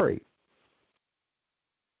glory.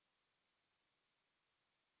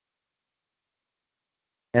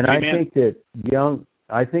 And Amen.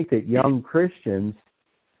 I think that young Christians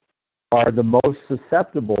are the most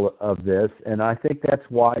susceptible of this, and I think that's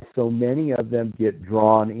why so many of them get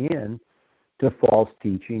drawn in to false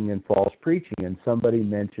teaching and false preaching. And somebody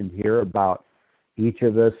mentioned here about each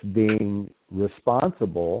of us being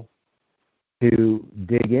responsible to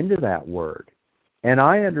dig into that word. And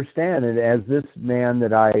I understand it, as this man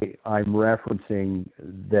that I'm referencing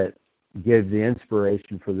that gave the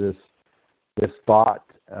inspiration for this thought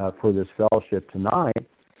for this fellowship tonight,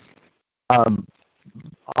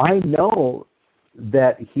 I know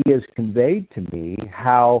that he has conveyed to me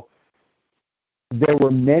how there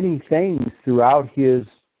were many things throughout his,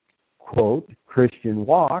 quote, Christian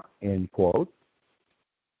walk, end quote,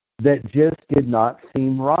 that just did not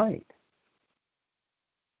seem right.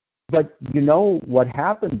 But you know what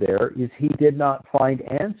happened there is he did not find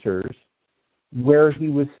answers where he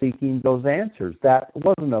was seeking those answers. That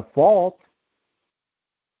wasn't a fault,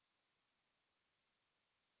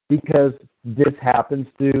 because this happens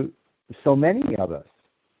to so many of us.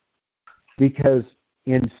 Because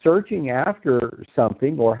in searching after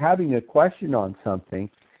something or having a question on something,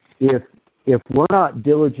 if we're not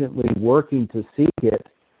diligently working to seek it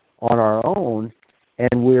on our own,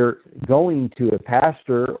 and we're going to a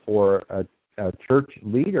pastor or a church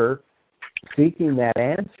leader seeking that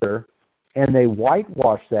answer, and they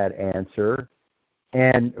whitewash that answer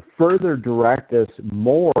and further direct us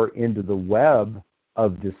more into the web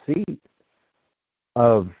of deceit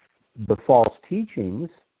of the false teachings,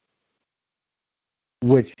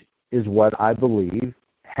 which is what I believe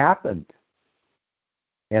happened.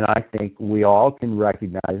 And I think we all can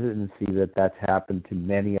recognize it and see that that's happened to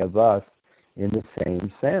many of us in the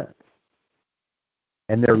same sense.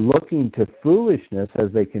 And they're looking to foolishness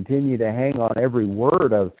as they continue to hang on every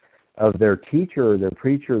word of their teacher or their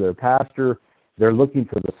preacher, their pastor. They're looking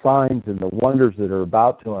for the signs and the wonders that are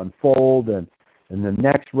about to unfold, and the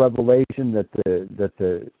next revelation that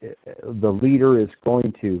the leader is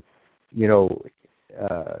going to,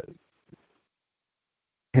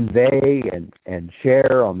 convey and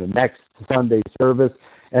share on the next Sunday service,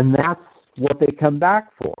 and that's what they come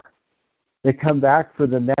back for. They come back for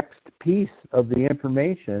the next piece of the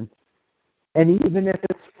information, and even if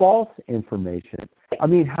it's false information. I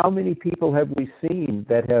mean, how many people have we seen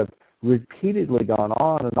that have repeatedly gone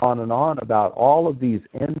on and on and on about all of these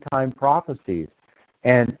end-time prophecies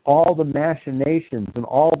and all the machinations and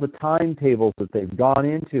all the timetables that they've gone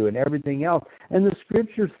into and everything else. And the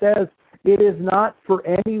Scripture says it is not for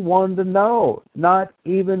anyone to know, not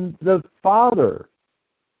even the Father.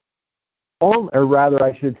 Or rather,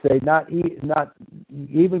 I should say, not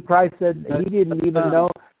even Christ said he didn't even know,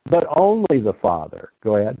 but only the Father.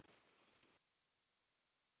 Go ahead.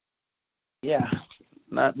 Yeah,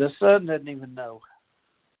 the Son doesn't even know.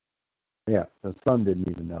 Yeah, the Son didn't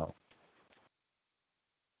even know.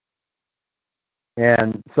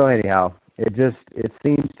 And so anyhow, it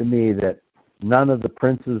seems to me that none of the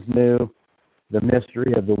princes knew the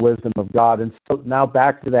mystery of the wisdom of God. And so now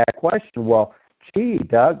back to that question, well, gee,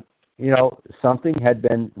 Doug, something had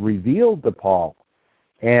been revealed to Paul.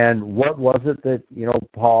 And what was it that,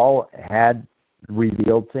 Paul had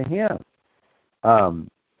revealed to him?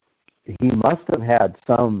 He must have had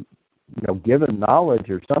some, given knowledge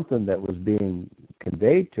or something that was being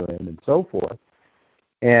conveyed to him and so forth.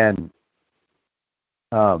 And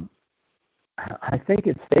I think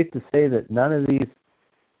it's safe to say that none of these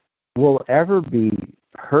will ever be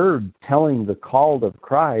heard telling the call of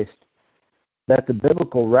Christ that the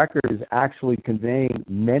biblical record is actually conveying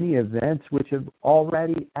many events which have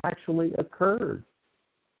already actually occurred.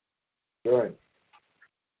 Right.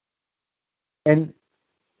 And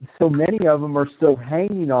so many of them are still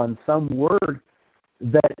hanging on some word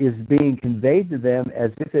that is being conveyed to them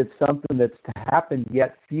as if it's something that's to happen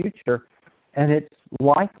yet future, and it's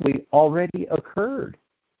likely already occurred.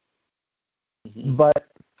 Mm-hmm. But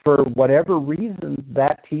for whatever reason,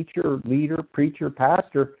 that teacher, leader, preacher,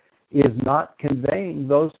 pastor is not conveying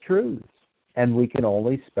those truths, and we can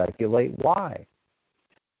only speculate why.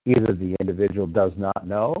 Either the individual does not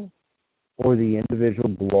know, or the individual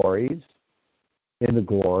glories in the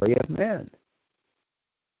glory of men.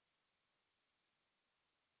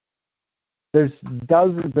 There's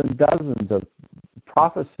dozens and dozens of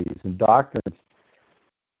prophecies and doctrines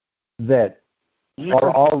that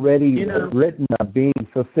are already written of being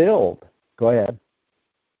fulfilled. Go ahead.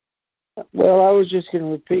 Well, I was just going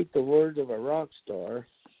to repeat the words of a rock star,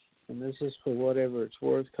 and this is for whatever it's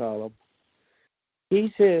worth, column.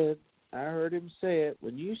 He said, I heard him say it,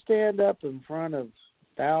 when you stand up in front of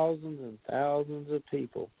thousands and thousands of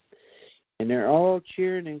people, and they're all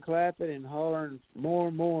cheering and clapping and hollering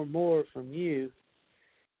more, more, more from you,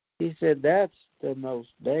 he said that's the most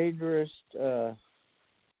dangerous,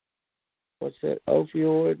 what's that,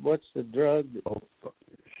 opioid? What's the drug that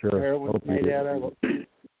heroin's made out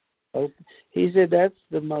of? He said that's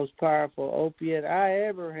the most powerful opiate I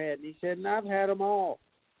ever had. And he said, and I've had them all.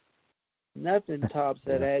 Nothing tops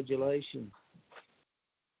that adulation.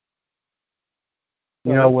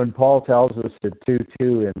 When Paul tells us at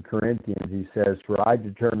 2:2 in Corinthians, he says, for I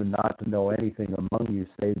determined not to know anything among you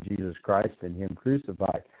save Jesus Christ and him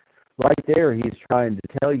crucified. Right there, he's trying to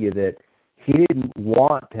tell you that he didn't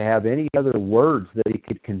want to have any other words that he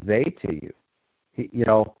could convey to you.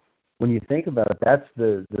 When you think about it, that's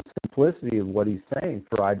the simplicity of what he's saying.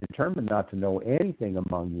 For I determined not to know anything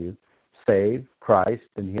among you save Christ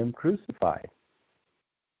and him crucified.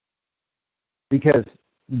 Because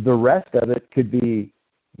the rest of it could be,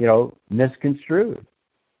 misconstrued.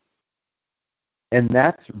 And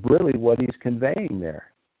that's really what he's conveying there.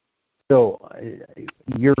 So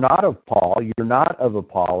you're not of Paul, you're not of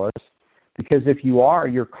Apollos, because if you are,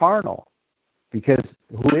 you're carnal. Because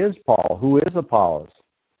who is Paul? Who is Apollos?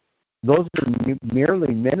 Those are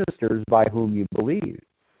merely ministers by whom you believe.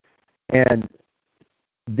 And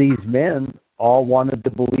these men all wanted to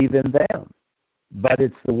believe in them. But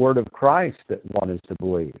it's the word of Christ that one is to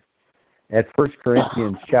believe. At 1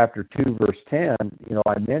 Corinthians chapter 2, verse 10,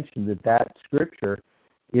 I mentioned that scripture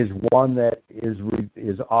is one that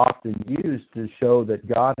is often used to show that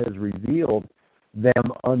God has revealed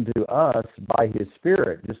them unto us by his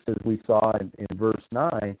Spirit, just as we saw in verse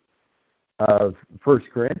 9 of 1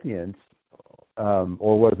 Corinthians,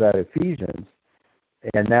 or was that Ephesians?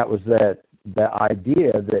 And that was the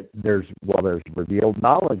idea that there's revealed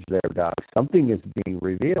knowledge there, Doc. Something is being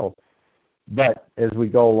revealed. But as we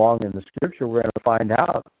go along in the Scripture, we're going to find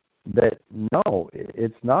out that no,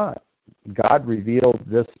 it's not. God revealed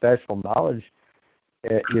this special knowledge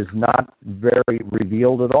is not very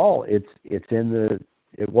revealed at all. It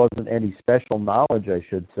wasn't any special knowledge, I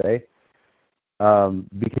should say,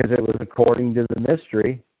 because it was according to the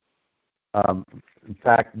mystery In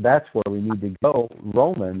fact, that's where we need to go.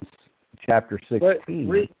 Romans chapter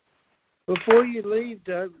 16. Before you leave,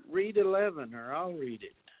 Doug, read 11, or I'll read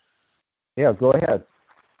it. Yeah, go ahead.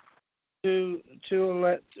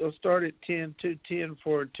 I'll start at 10. 2:10.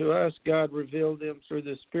 For to us God revealed them through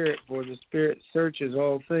the Spirit, for the Spirit searches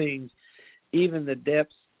all things, even the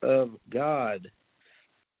depths of God.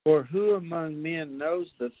 For who among men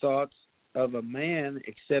knows the thoughts of a man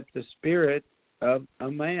except the spirit of a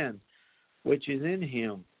man, which is in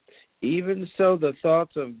him? Even so, the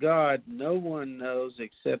thoughts of God no one knows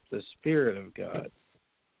except the Spirit of God.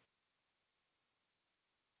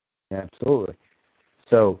 Absolutely.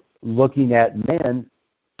 So, looking at men,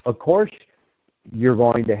 of course, you're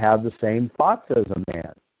going to have the same thoughts as a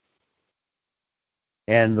man.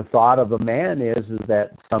 And the thought of a man is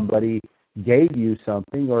that somebody gave you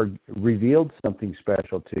something or revealed something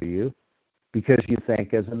special to you because you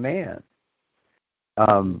think as a man.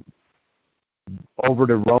 Over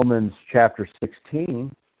to Romans chapter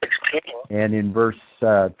 16, and in verse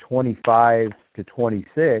 25 to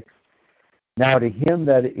 26, now to him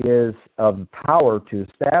that is of power to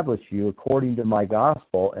establish you according to my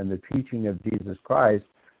gospel and the preaching of Jesus Christ,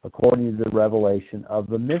 according to the revelation of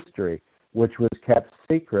the mystery, which was kept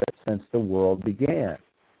secret since the world began.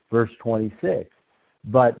 Verse 26,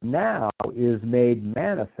 but now is made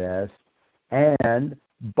manifest, and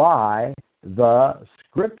by the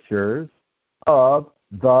scriptures of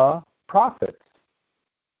the prophets.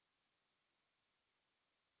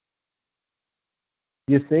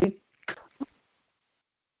 You see?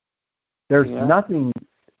 There's nothing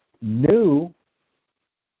new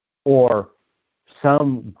or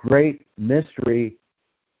some great mystery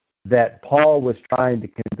that Paul was trying to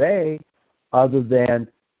convey other than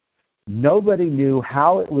nobody knew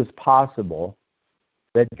how it was possible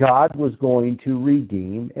that God was going to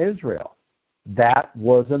redeem Israel. That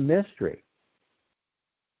was a mystery.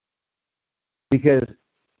 Because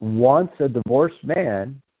once a divorced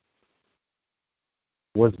man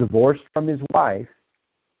was divorced from his wife,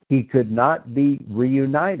 he could not be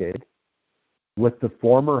reunited with the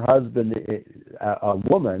former husband. A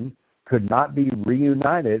woman could not be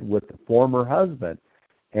reunited with the former husband.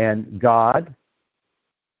 And God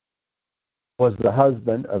was the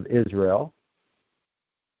husband of Israel.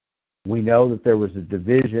 We know that there was a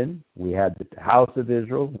division. We had the house of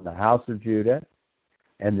Israel and the house of Judah.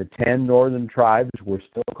 And the 10 northern tribes were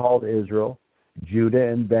still called Israel. Judah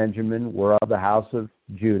and Benjamin were of the house of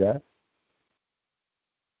Judah.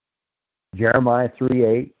 Jeremiah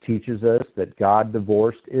 3:8 teaches us that God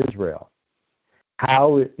divorced Israel.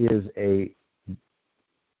 How is a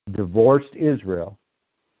divorced Israel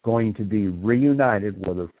going to be reunited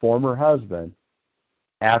with her former husband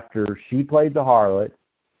after she played the harlot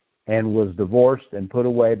and was divorced and put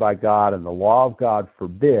away by God, and the law of God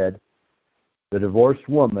forbid the divorced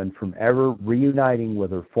woman from ever reuniting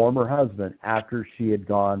with her former husband after she had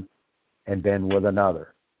gone and been with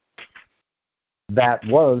another? That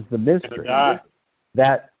was the mystery.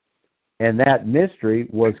 That mystery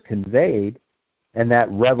was conveyed, and that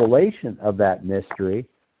revelation of that mystery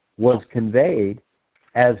was conveyed,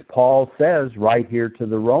 as Paul says right here to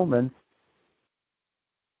the Romans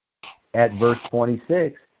at verse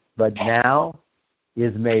 26, but now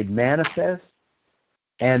is made manifest,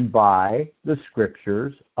 and by the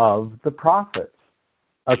scriptures of the prophets,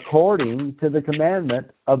 according to the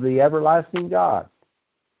commandment of the everlasting God,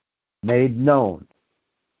 made known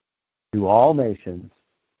to all nations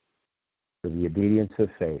for the obedience of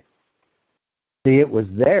faith. See, it was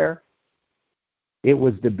there. It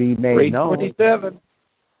was to be made known.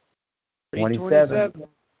 27.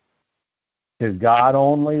 To God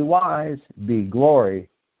only wise be glory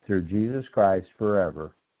through Jesus Christ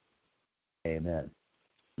forever. Amen.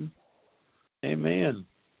 Amen.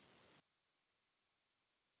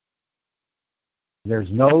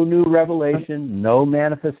 There's no new revelation, no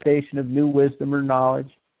manifestation of new wisdom or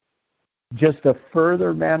knowledge, just a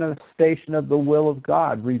further manifestation of the will of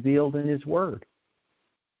God revealed in His Word.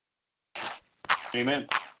 Amen.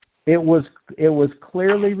 It was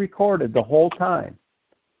clearly recorded the whole time,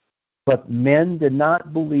 but men did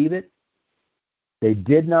not believe it. They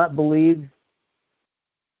did not believe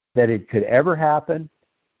that it could ever happen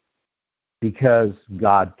because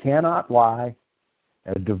God cannot lie.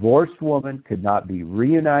 A divorced woman could not be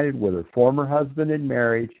reunited with her former husband in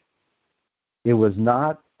marriage. It was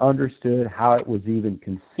not understood how it was even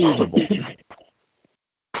conceivable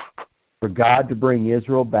for God to bring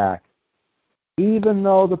Israel back, even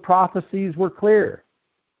though the prophecies were clear.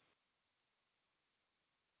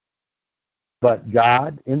 But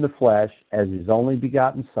God, in the flesh, as His only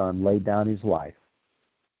begotten Son, laid down His life.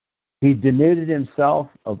 He denuded himself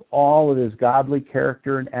of all of his godly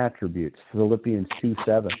character and attributes. Philippians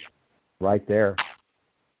 2:7, right there.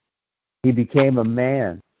 He became a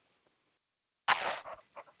man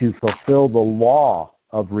to fulfill the law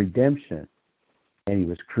of redemption. And he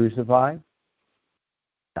was crucified,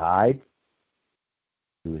 died,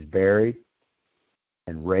 he was buried,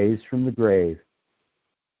 and raised from the grave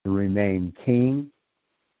to remain King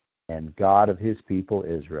and God of his people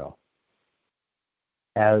Israel,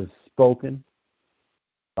 as spoken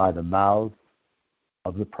by the mouths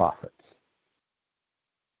of the prophets.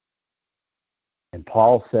 And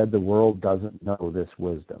Paul said the world doesn't know this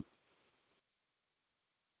wisdom.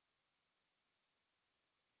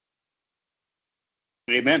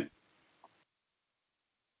 Amen.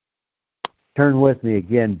 Turn with me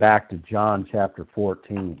again back to John chapter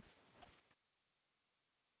 14.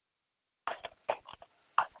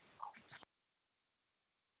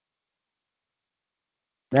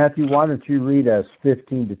 Matthew, why don't you read us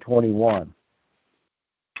 15 to 21?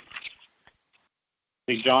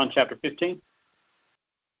 John chapter 15?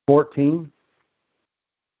 14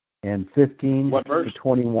 and 15 What verse? to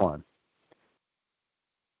 21.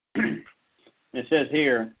 It says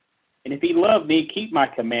here, and if ye love me, keep my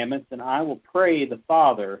commandments, and I will pray the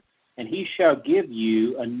Father, and he shall give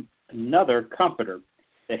you another comforter,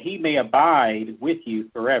 that he may abide with you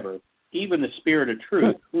forever, even the Spirit of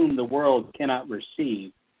truth, whom the world cannot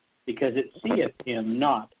receive, because it seeth him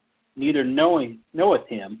not, neither knoweth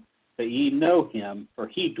him, but ye know him, for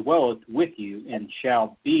he dwelleth with you, and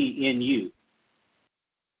shall be in you.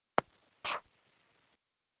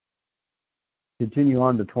 Continue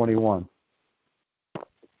on to 21.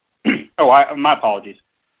 My apologies.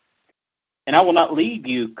 And I will not leave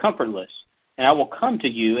you comfortless, and I will come to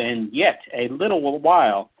you in yet a little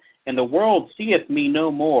while, and the world seeth me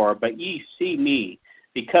no more, but ye see me.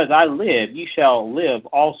 Because I live, ye shall live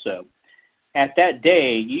also. At that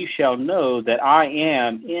day ye shall know that I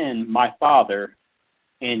am in my Father,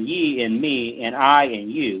 and ye in me, and I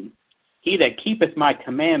in you. He that keepeth my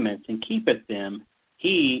commandments and keepeth them,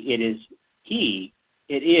 it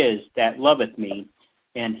is that loveth me.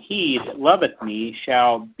 And he that loveth me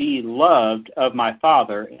shall be loved of my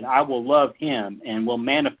Father, and I will love him, and will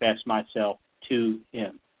manifest myself to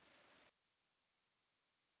him.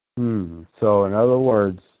 So in other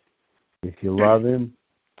words, if you love him,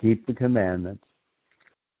 keep the commandments.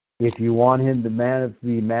 If you want him to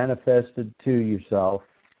be manifested to yourself,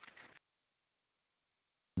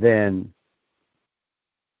 then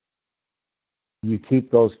you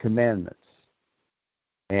keep those commandments.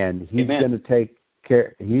 And he's going to take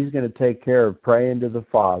care. He's going to take care of praying to the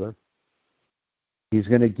Father. He's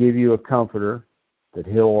going to give you a comforter that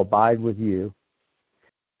he'll abide with you,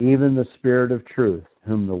 even the Spirit of truth,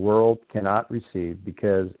 whom the world cannot receive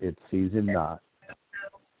because it sees him not.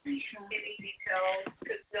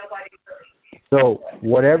 So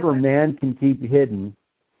whatever man can keep hidden,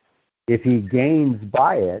 if he gains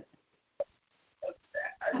by it,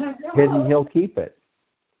 hidden he'll keep it.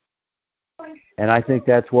 And I think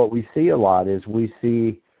that's what we see a lot, is we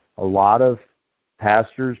see a lot of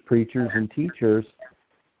pastors, preachers, and teachers,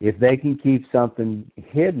 if they can keep something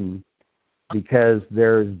hidden because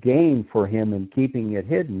there's gain for him in keeping it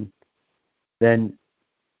hidden, then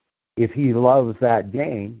if he loves that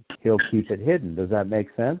gain, he'll keep it hidden. Does that make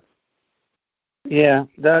sense? Yeah,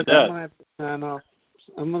 Doug, I'm going to have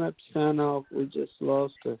to sign off. We just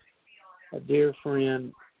lost a dear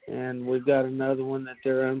friend, and we've got another one that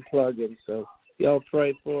they're unplugging. So y'all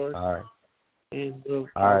pray for us. All right. And we'll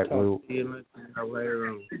talk to you later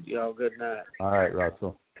on. Y'all good night. All right,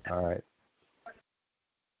 Russell. All right.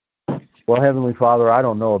 Well, Heavenly Father, I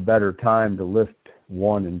don't know a better time to lift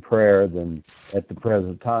one in prayer than at the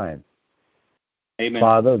present time. Amen.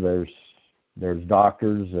 Father, there's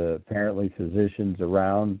doctors, apparently physicians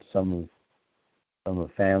around, some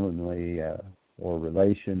of family or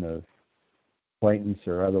relation of acquaintance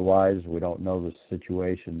or otherwise. We don't know the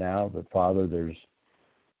situation now, but Father, there's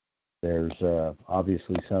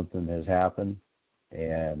obviously something has happened,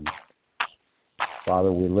 and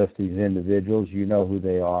Father, we lift these individuals. You know who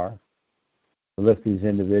they are. We lift these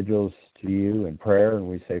individuals to you in prayer, and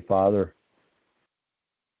we say, Father,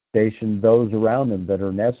 station those around them that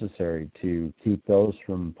are necessary to keep those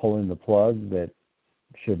from pulling the plug that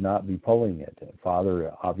should not be pulling it.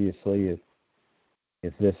 Father, obviously,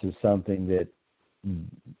 if this is something that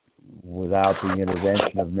without the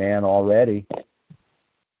intervention of man already,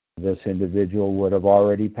 this individual would have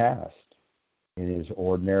already passed in his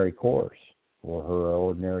ordinary course or her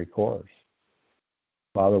ordinary course.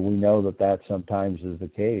 Father, we know that sometimes is the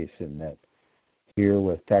case, and that here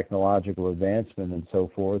with technological advancement and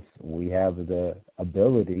so forth, we have the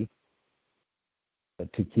ability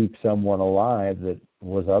to keep someone alive that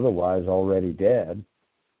was otherwise already dead.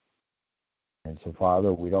 And so,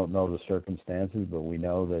 Father, we don't know the circumstances, but we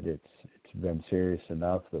know that it's been serious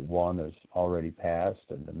enough that one has already passed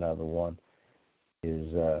and another one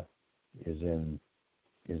is in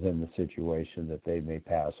the situation that they may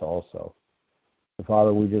pass also. So,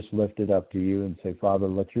 Father, we just lift it up to you and say, Father,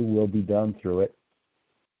 let your will be done through it,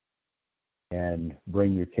 and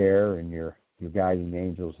bring your care and your guiding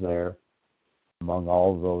angels there among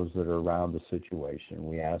all of those that are around the situation.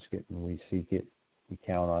 We ask it and we seek it. We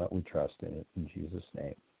count on it. We trust in it. In Jesus'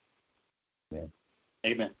 name. Amen.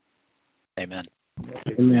 Amen. Amen.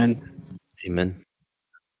 Amen. Amen.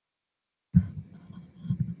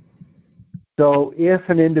 So if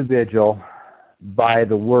an individual, by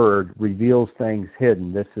the word, reveals things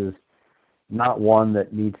hidden, this is not one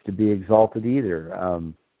that needs to be exalted either.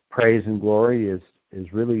 Praise and glory is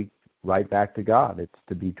really right back to God. It's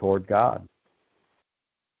to be toward God.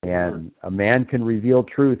 And a man can reveal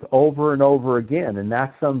truth over and over again, and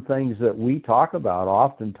that's some things that we talk about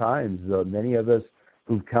oftentimes. Many of us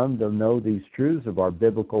who've come to know these truths of our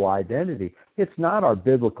biblical identity, it's not our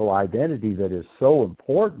biblical identity that is so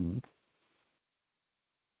important,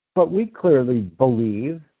 but we clearly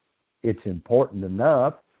believe it's important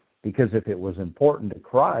enough, because if it was important to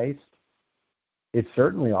Christ, it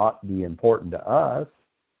certainly ought to be important to us,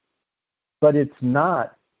 but it's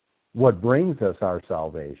not what brings us our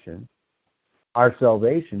salvation. Our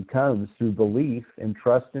salvation comes through belief and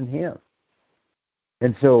trust in Him.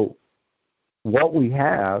 And so what we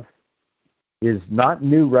have is not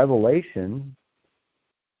new revelation.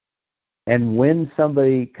 And when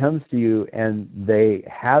somebody comes to you and they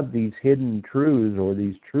have these hidden truths, or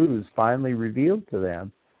these truths finally revealed to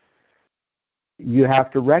them, you have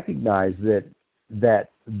to recognize that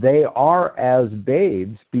they are as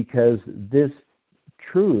babes, because this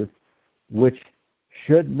truth, which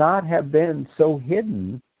should not have been so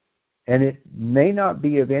hidden, and it may not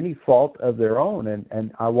be of any fault of their own,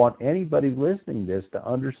 and I want anybody listening to this to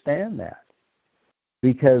understand that,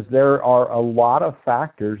 because there are a lot of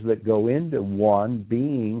factors that go into one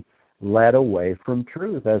being led away from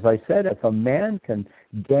truth. As I said, if a man can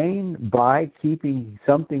gain by keeping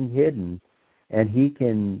something hidden, and he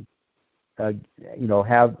can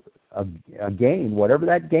have a gain, whatever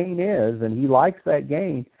that gain is, and he likes that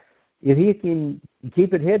gain, if he can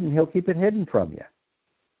keep it hidden, he'll keep it hidden from you.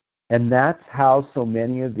 And that's how so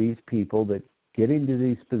many of these people that get into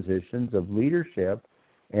these positions of leadership,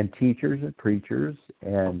 and teachers and preachers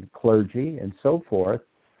and clergy and so forth,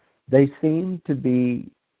 they seem to be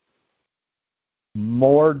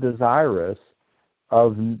more desirous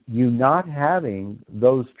of you not having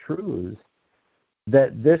those truths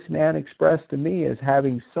that this man expressed to me as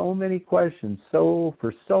having so many questions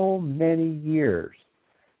for so many years.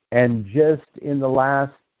 And just in the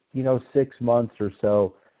last 6 months or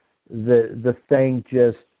so, the thing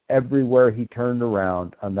just, everywhere he turned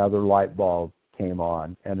around, another light bulb came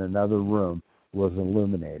on and another room was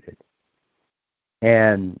illuminated.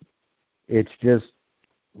 And it's just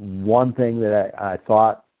one thing that I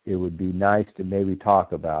thought it would be nice to maybe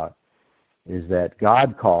talk about, is that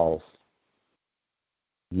God calls,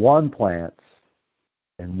 one plants,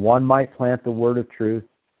 and one might plant the word of truth,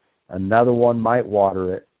 another one might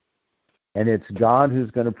water it, and it's God who's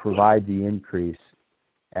going to provide the increase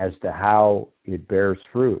as to how it bears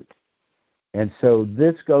fruit. And so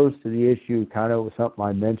this goes to the issue, kind of something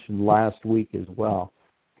I mentioned last week as well.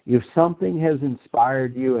 If something has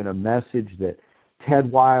inspired you in a message that Ted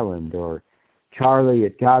Weiland or Charlie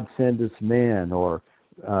at God Send Us Men, or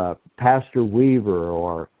Pastor Weaver,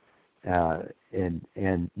 or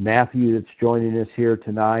and Matthew that's joining us here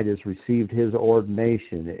tonight has received his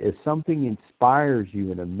ordination. If something inspires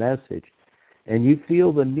you in a message and you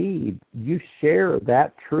feel the need, you share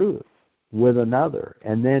that truth with another.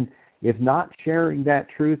 And then if not sharing that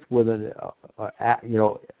truth with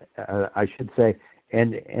I should say,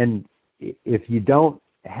 and if you don't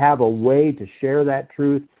have a way to share that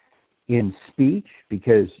truth in speech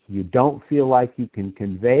because you don't feel like you can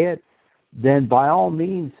convey it, then by all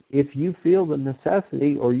means, if you feel the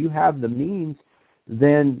necessity or you have the means,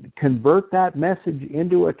 then convert that message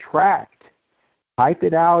into a tract. Type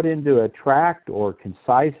it out into a tract, or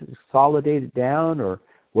consolidate it down, or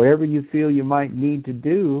whatever you feel you might need to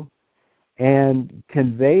do, and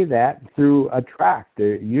convey that through a tract.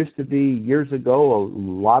 There used to be, years ago, a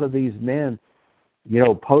lot of these men,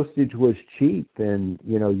 postage was cheap, and,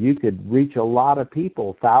 you could reach a lot of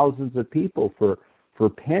people, thousands of people for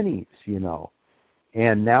pennies,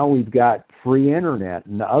 And now we've got free internet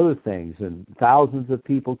and other things, and thousands of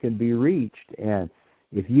people can be reached. And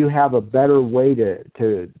if you have a better way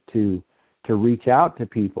to to reach out to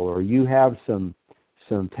people, or you have some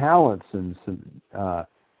talents and some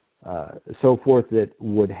so forth that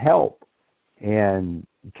would help and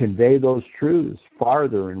convey those truths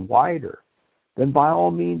farther and wider, then by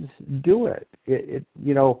all means do it.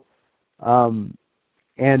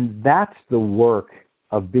 And that's the work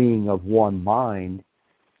of being of one mind,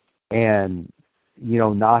 and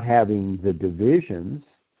not having the divisions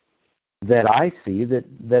that I see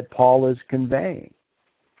that Paul is conveying.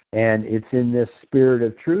 And it's in this spirit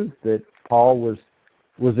of truth that Paul was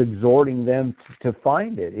exhorting them to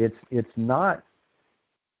find it. It's not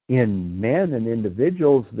in men and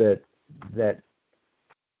individuals that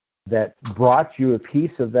brought you a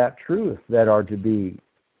piece of that truth that are to be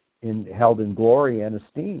held in glory and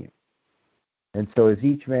esteem. And so as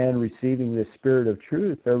each man receiving this spirit of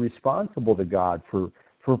truth, they're responsible to God for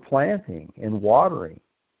planting and watering,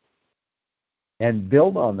 and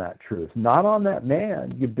build on that truth. Not on that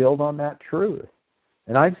man, you build on that truth.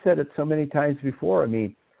 And I've said it so many times before. I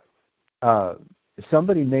mean,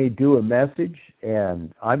 somebody may do a message,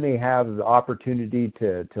 and I may have the opportunity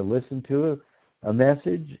to listen to a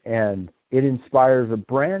message, and it inspires a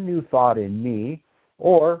brand new thought in me,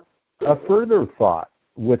 or a further thought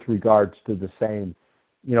with regards to the same,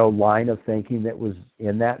 line of thinking that was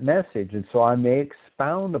in that message. And so I may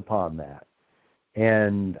expound upon that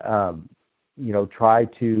and, try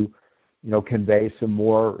to, convey some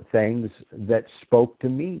more things that spoke to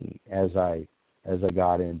me as I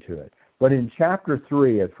got into it. But in chapter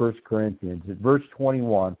 3 of 1 Corinthians, at verse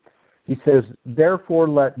 21, he says, "Therefore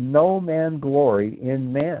let no man glory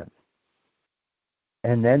in men."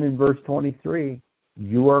 And then in verse 23,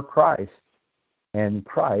 "You are Christ, and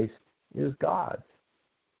Christ is God."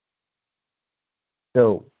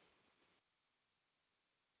 So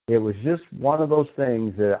it was just one of those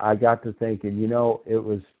things that I got to thinking,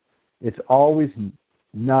 it's always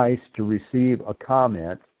nice to receive a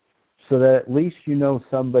comment so that at least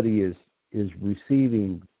somebody is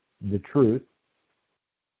receiving the truth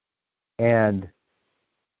and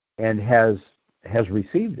has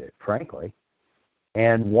received it, frankly,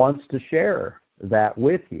 and wants to share that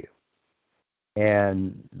with you.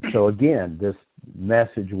 And so again, this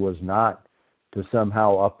message was not to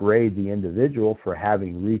somehow upbraid the individual for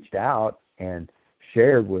having reached out and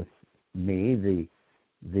shared with me the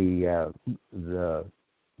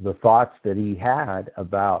thoughts that he had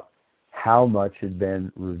about how much had been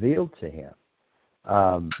revealed to him,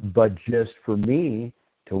 but just for me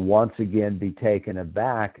to once again be taken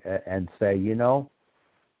aback and say,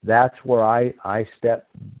 that's where I step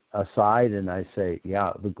aside and I say,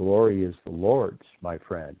 yeah, the glory is the Lord's, my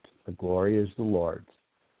friend. The glory is the Lord's.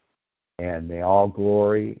 And may all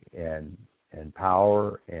glory and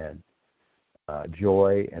power and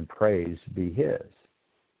joy and praise be his.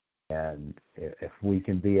 And if we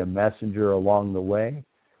can be a messenger along the way,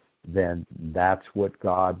 then that's what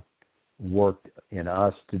God worked in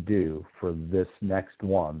us to do for this next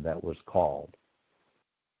one that was called.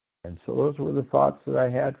 And so those were the thoughts that I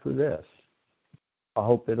had for this. I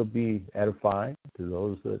hope it'll be edifying to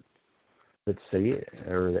those that see it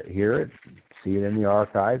or that hear it, see it in the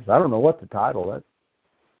archives. I don't know what the title is.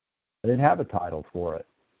 I didn't have a title for it.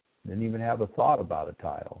 Didn't even have a thought about a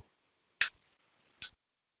title.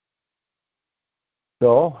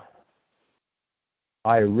 So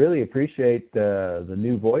I really appreciate the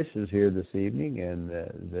new voices here this evening, and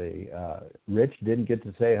Rich didn't get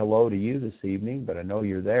to say hello to you this evening, but I know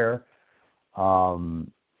you're there.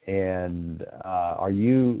 And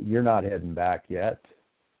you're not heading back yet?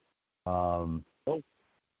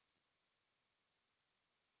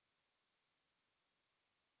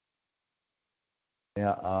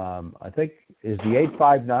 Yeah, I think, is the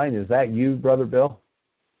 859, is that you, Brother Bill?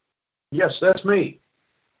 Yes, that's me.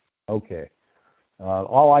 Okay.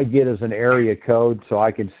 All I get is an area code, so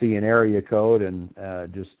I can see an area code, and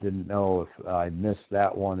just didn't know if I missed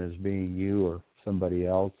that one as being you or somebody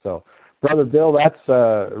else. So, Brother Bill, that's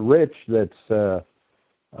Rich, that's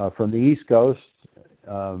from the East Coast.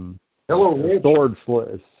 Hello, Rich.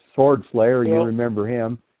 Sword Slayer, Hello. You remember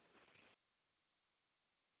him.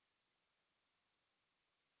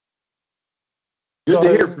 Good to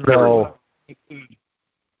hear from everyone.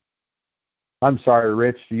 I'm sorry,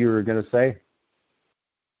 Rich, you were going to say?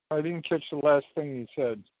 I didn't catch the last thing you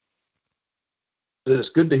said. It's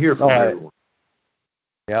good to hear from everyone.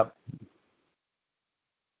 Yep.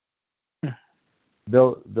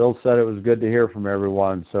 Bill said it was good to hear from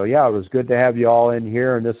everyone. So, yeah, it was good to have you all in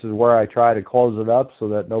here, and this is where I try to close it up so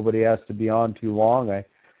that nobody has to be on too long.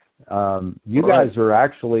 You guys are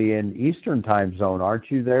actually in Eastern time zone,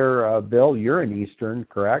 aren't you there, Bill? You're in Eastern,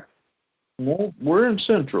 correct? No, we're in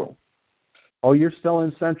Central. Oh, you're still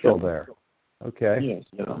in Central there. Okay. Yes,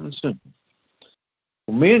 dumb and simple.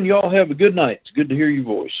 Well, men, y'all have a good night. It's good to hear your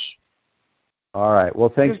voice. All right.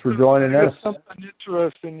 Well, thanks for joining us. Something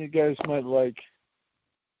interesting you guys might like.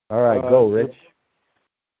 All right, go, Rich.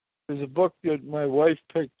 There's a book that my wife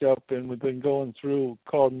picked up and we've been going through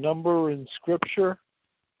called Number in Scripture.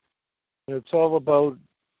 And it's all about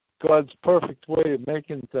God's perfect way of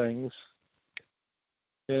making things.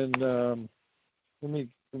 And let me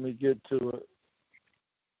get to it.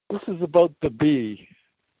 This is about the bee.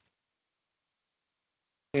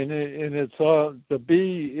 And it's all, the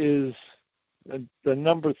bee is the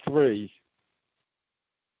number 3.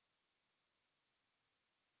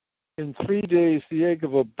 In 3 days, the egg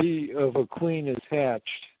of a queen is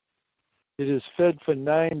hatched. It is fed for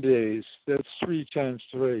 9 days. That's 3 times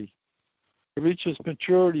 3. It reaches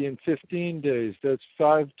maturity in 15 days. That's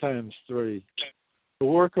 5 times 3. The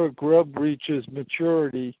worker grub reaches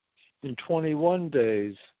maturity in 21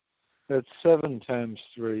 days. That's 7 times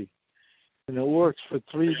 3. And it works for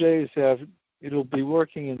 3 days after. It'll be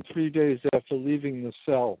working in 3 days after leaving the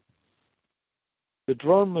cell. The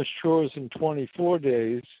drone matures in 24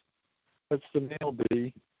 days. That's the male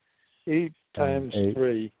bee. 8 times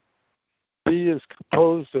 3. Bee is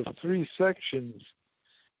composed of 3 sections,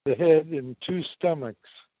 the head and 2 stomachs.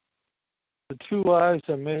 The 2 eyes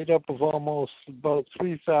are made up of almost about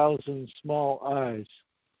 3,000 small eyes.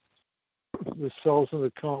 The cells of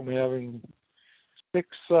the comb having 6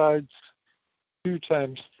 sides, 2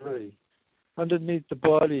 times 3. Underneath the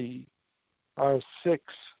body are 6,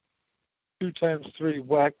 2 times 3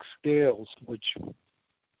 wax scales, which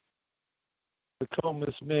the comb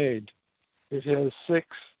is made. It has 6,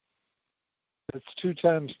 that's 2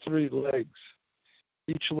 times 3 legs.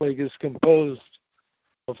 Each leg is composed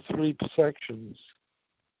of 3 sections.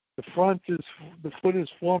 The foot is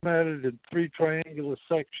formatted in 3 triangular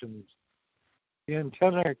sections. The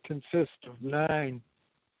antenna consists of 9.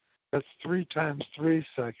 That's 3 times 3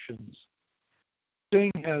 sections. The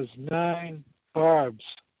sting has 9 barbs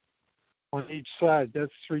on each side.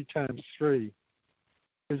 That's 3 times 3.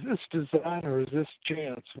 Is this design or is this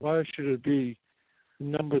chance? Why should it be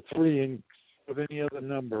number 3 instead of any other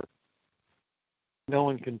number? No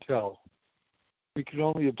one can tell. We can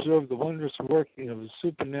only observe the wondrous working of the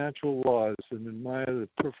supernatural laws and admire the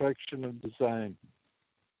perfection of design.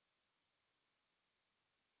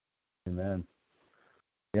 Amen.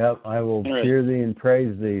 Yep, I will cheer thee and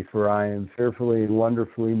praise thee, for I am fearfully and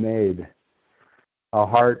wonderfully made. A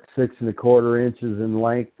heart 6 1/4 inches in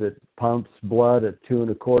length that pumps blood at 2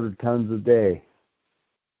 1/4 tons a day.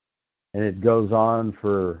 And it goes on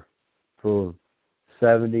for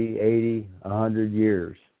 70, 80, 100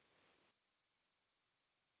 years.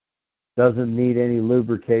 Doesn't need any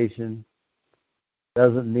lubrication.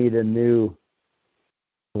 Doesn't need a new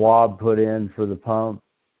swab put in for the pump.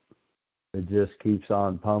 It just keeps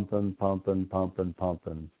on pumping, pumping, pumping,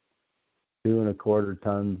 pumping. 2 1/4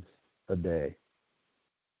 tons a day.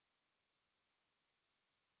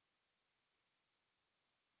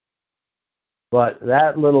 But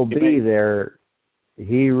that little bee there,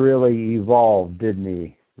 he really evolved, didn't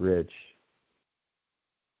he, Rich?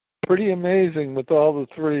 Pretty amazing with all the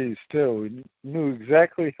 3s, too. It knew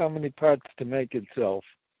exactly how many parts to make itself.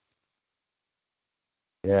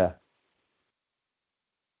 Yeah.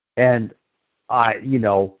 And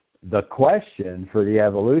the question for the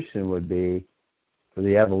evolutionist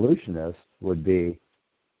would be,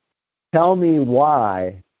 tell me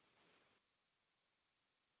why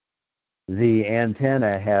the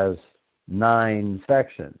antenna has 9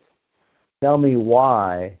 sections. Tell me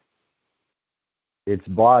why its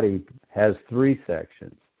body has 3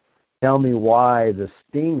 sections. Tell me why the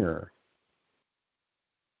stinger,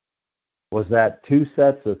 was that 2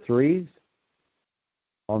 sets of 3s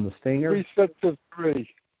on the stinger? 3 sets of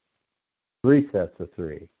 3. 3 sets of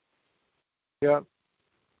 3. Yeah.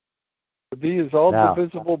 The bee is all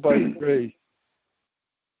divisible by 3.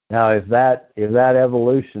 Now, if that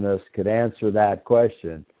evolutionist could answer that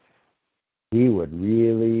question, he would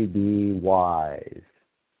really be wise.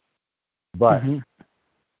 But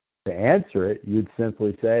to answer it, you'd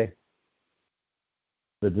simply say,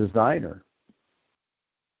 the designer,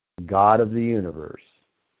 God of the universe,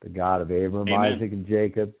 the God of Abraham, Amen. Isaac, and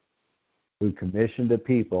Jacob, who commissioned a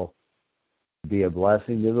people to be a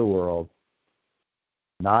blessing to the world,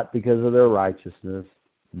 not because of their righteousness,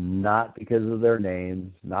 not because of their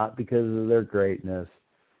names, not because of their greatness,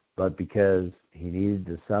 but because he needed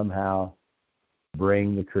to somehow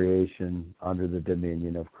bring the creation under the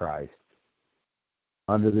dominion of Christ,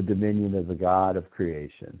 under the dominion of the God of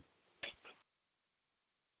creation,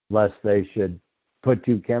 lest they should put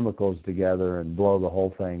 2 chemicals together and blow the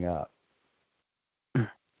whole thing up.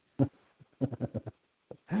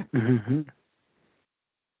 Mm-hmm.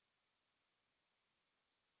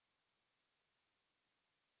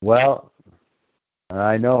 Well,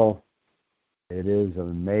 I know it is an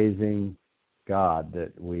amazing God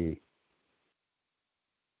that we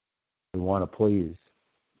want to please.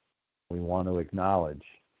 We want to acknowledge.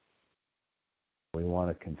 We want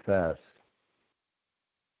to confess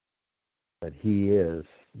that He is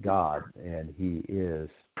God and He is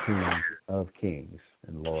King of Kings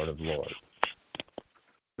and Lord of Lords.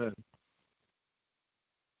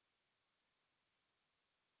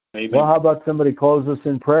 Amen. Well, how about somebody close us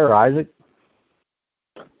in prayer, Isaac?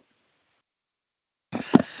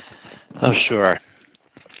 Oh, sure.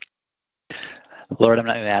 Lord, I'm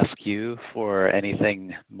not going to ask you for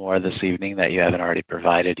anything more this evening that you haven't already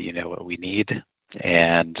provided. You know what we need,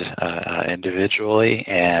 and individually,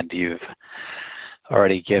 and you've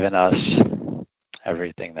already given us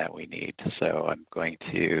everything that we need. So I'm going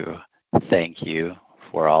to thank you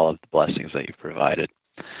for all of the blessings that you've provided,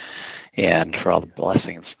 and for all the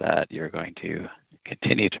blessings that you're going to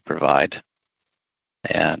continue to provide.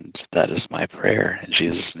 And that is my prayer. In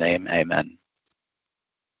Jesus' name, amen.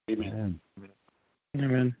 Amen.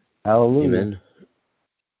 Amen. Hallelujah. Amen.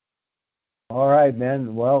 All right,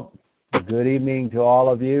 men. Well, good evening to all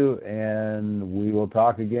of you, and we will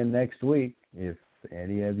talk again next week if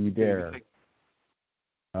any of you dare.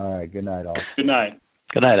 All right, good night, all. Good night.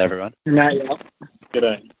 Good night, everyone. Good night, y'all. Good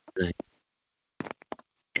night.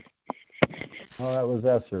 Oh, that was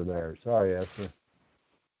Esther there. Sorry, Esther.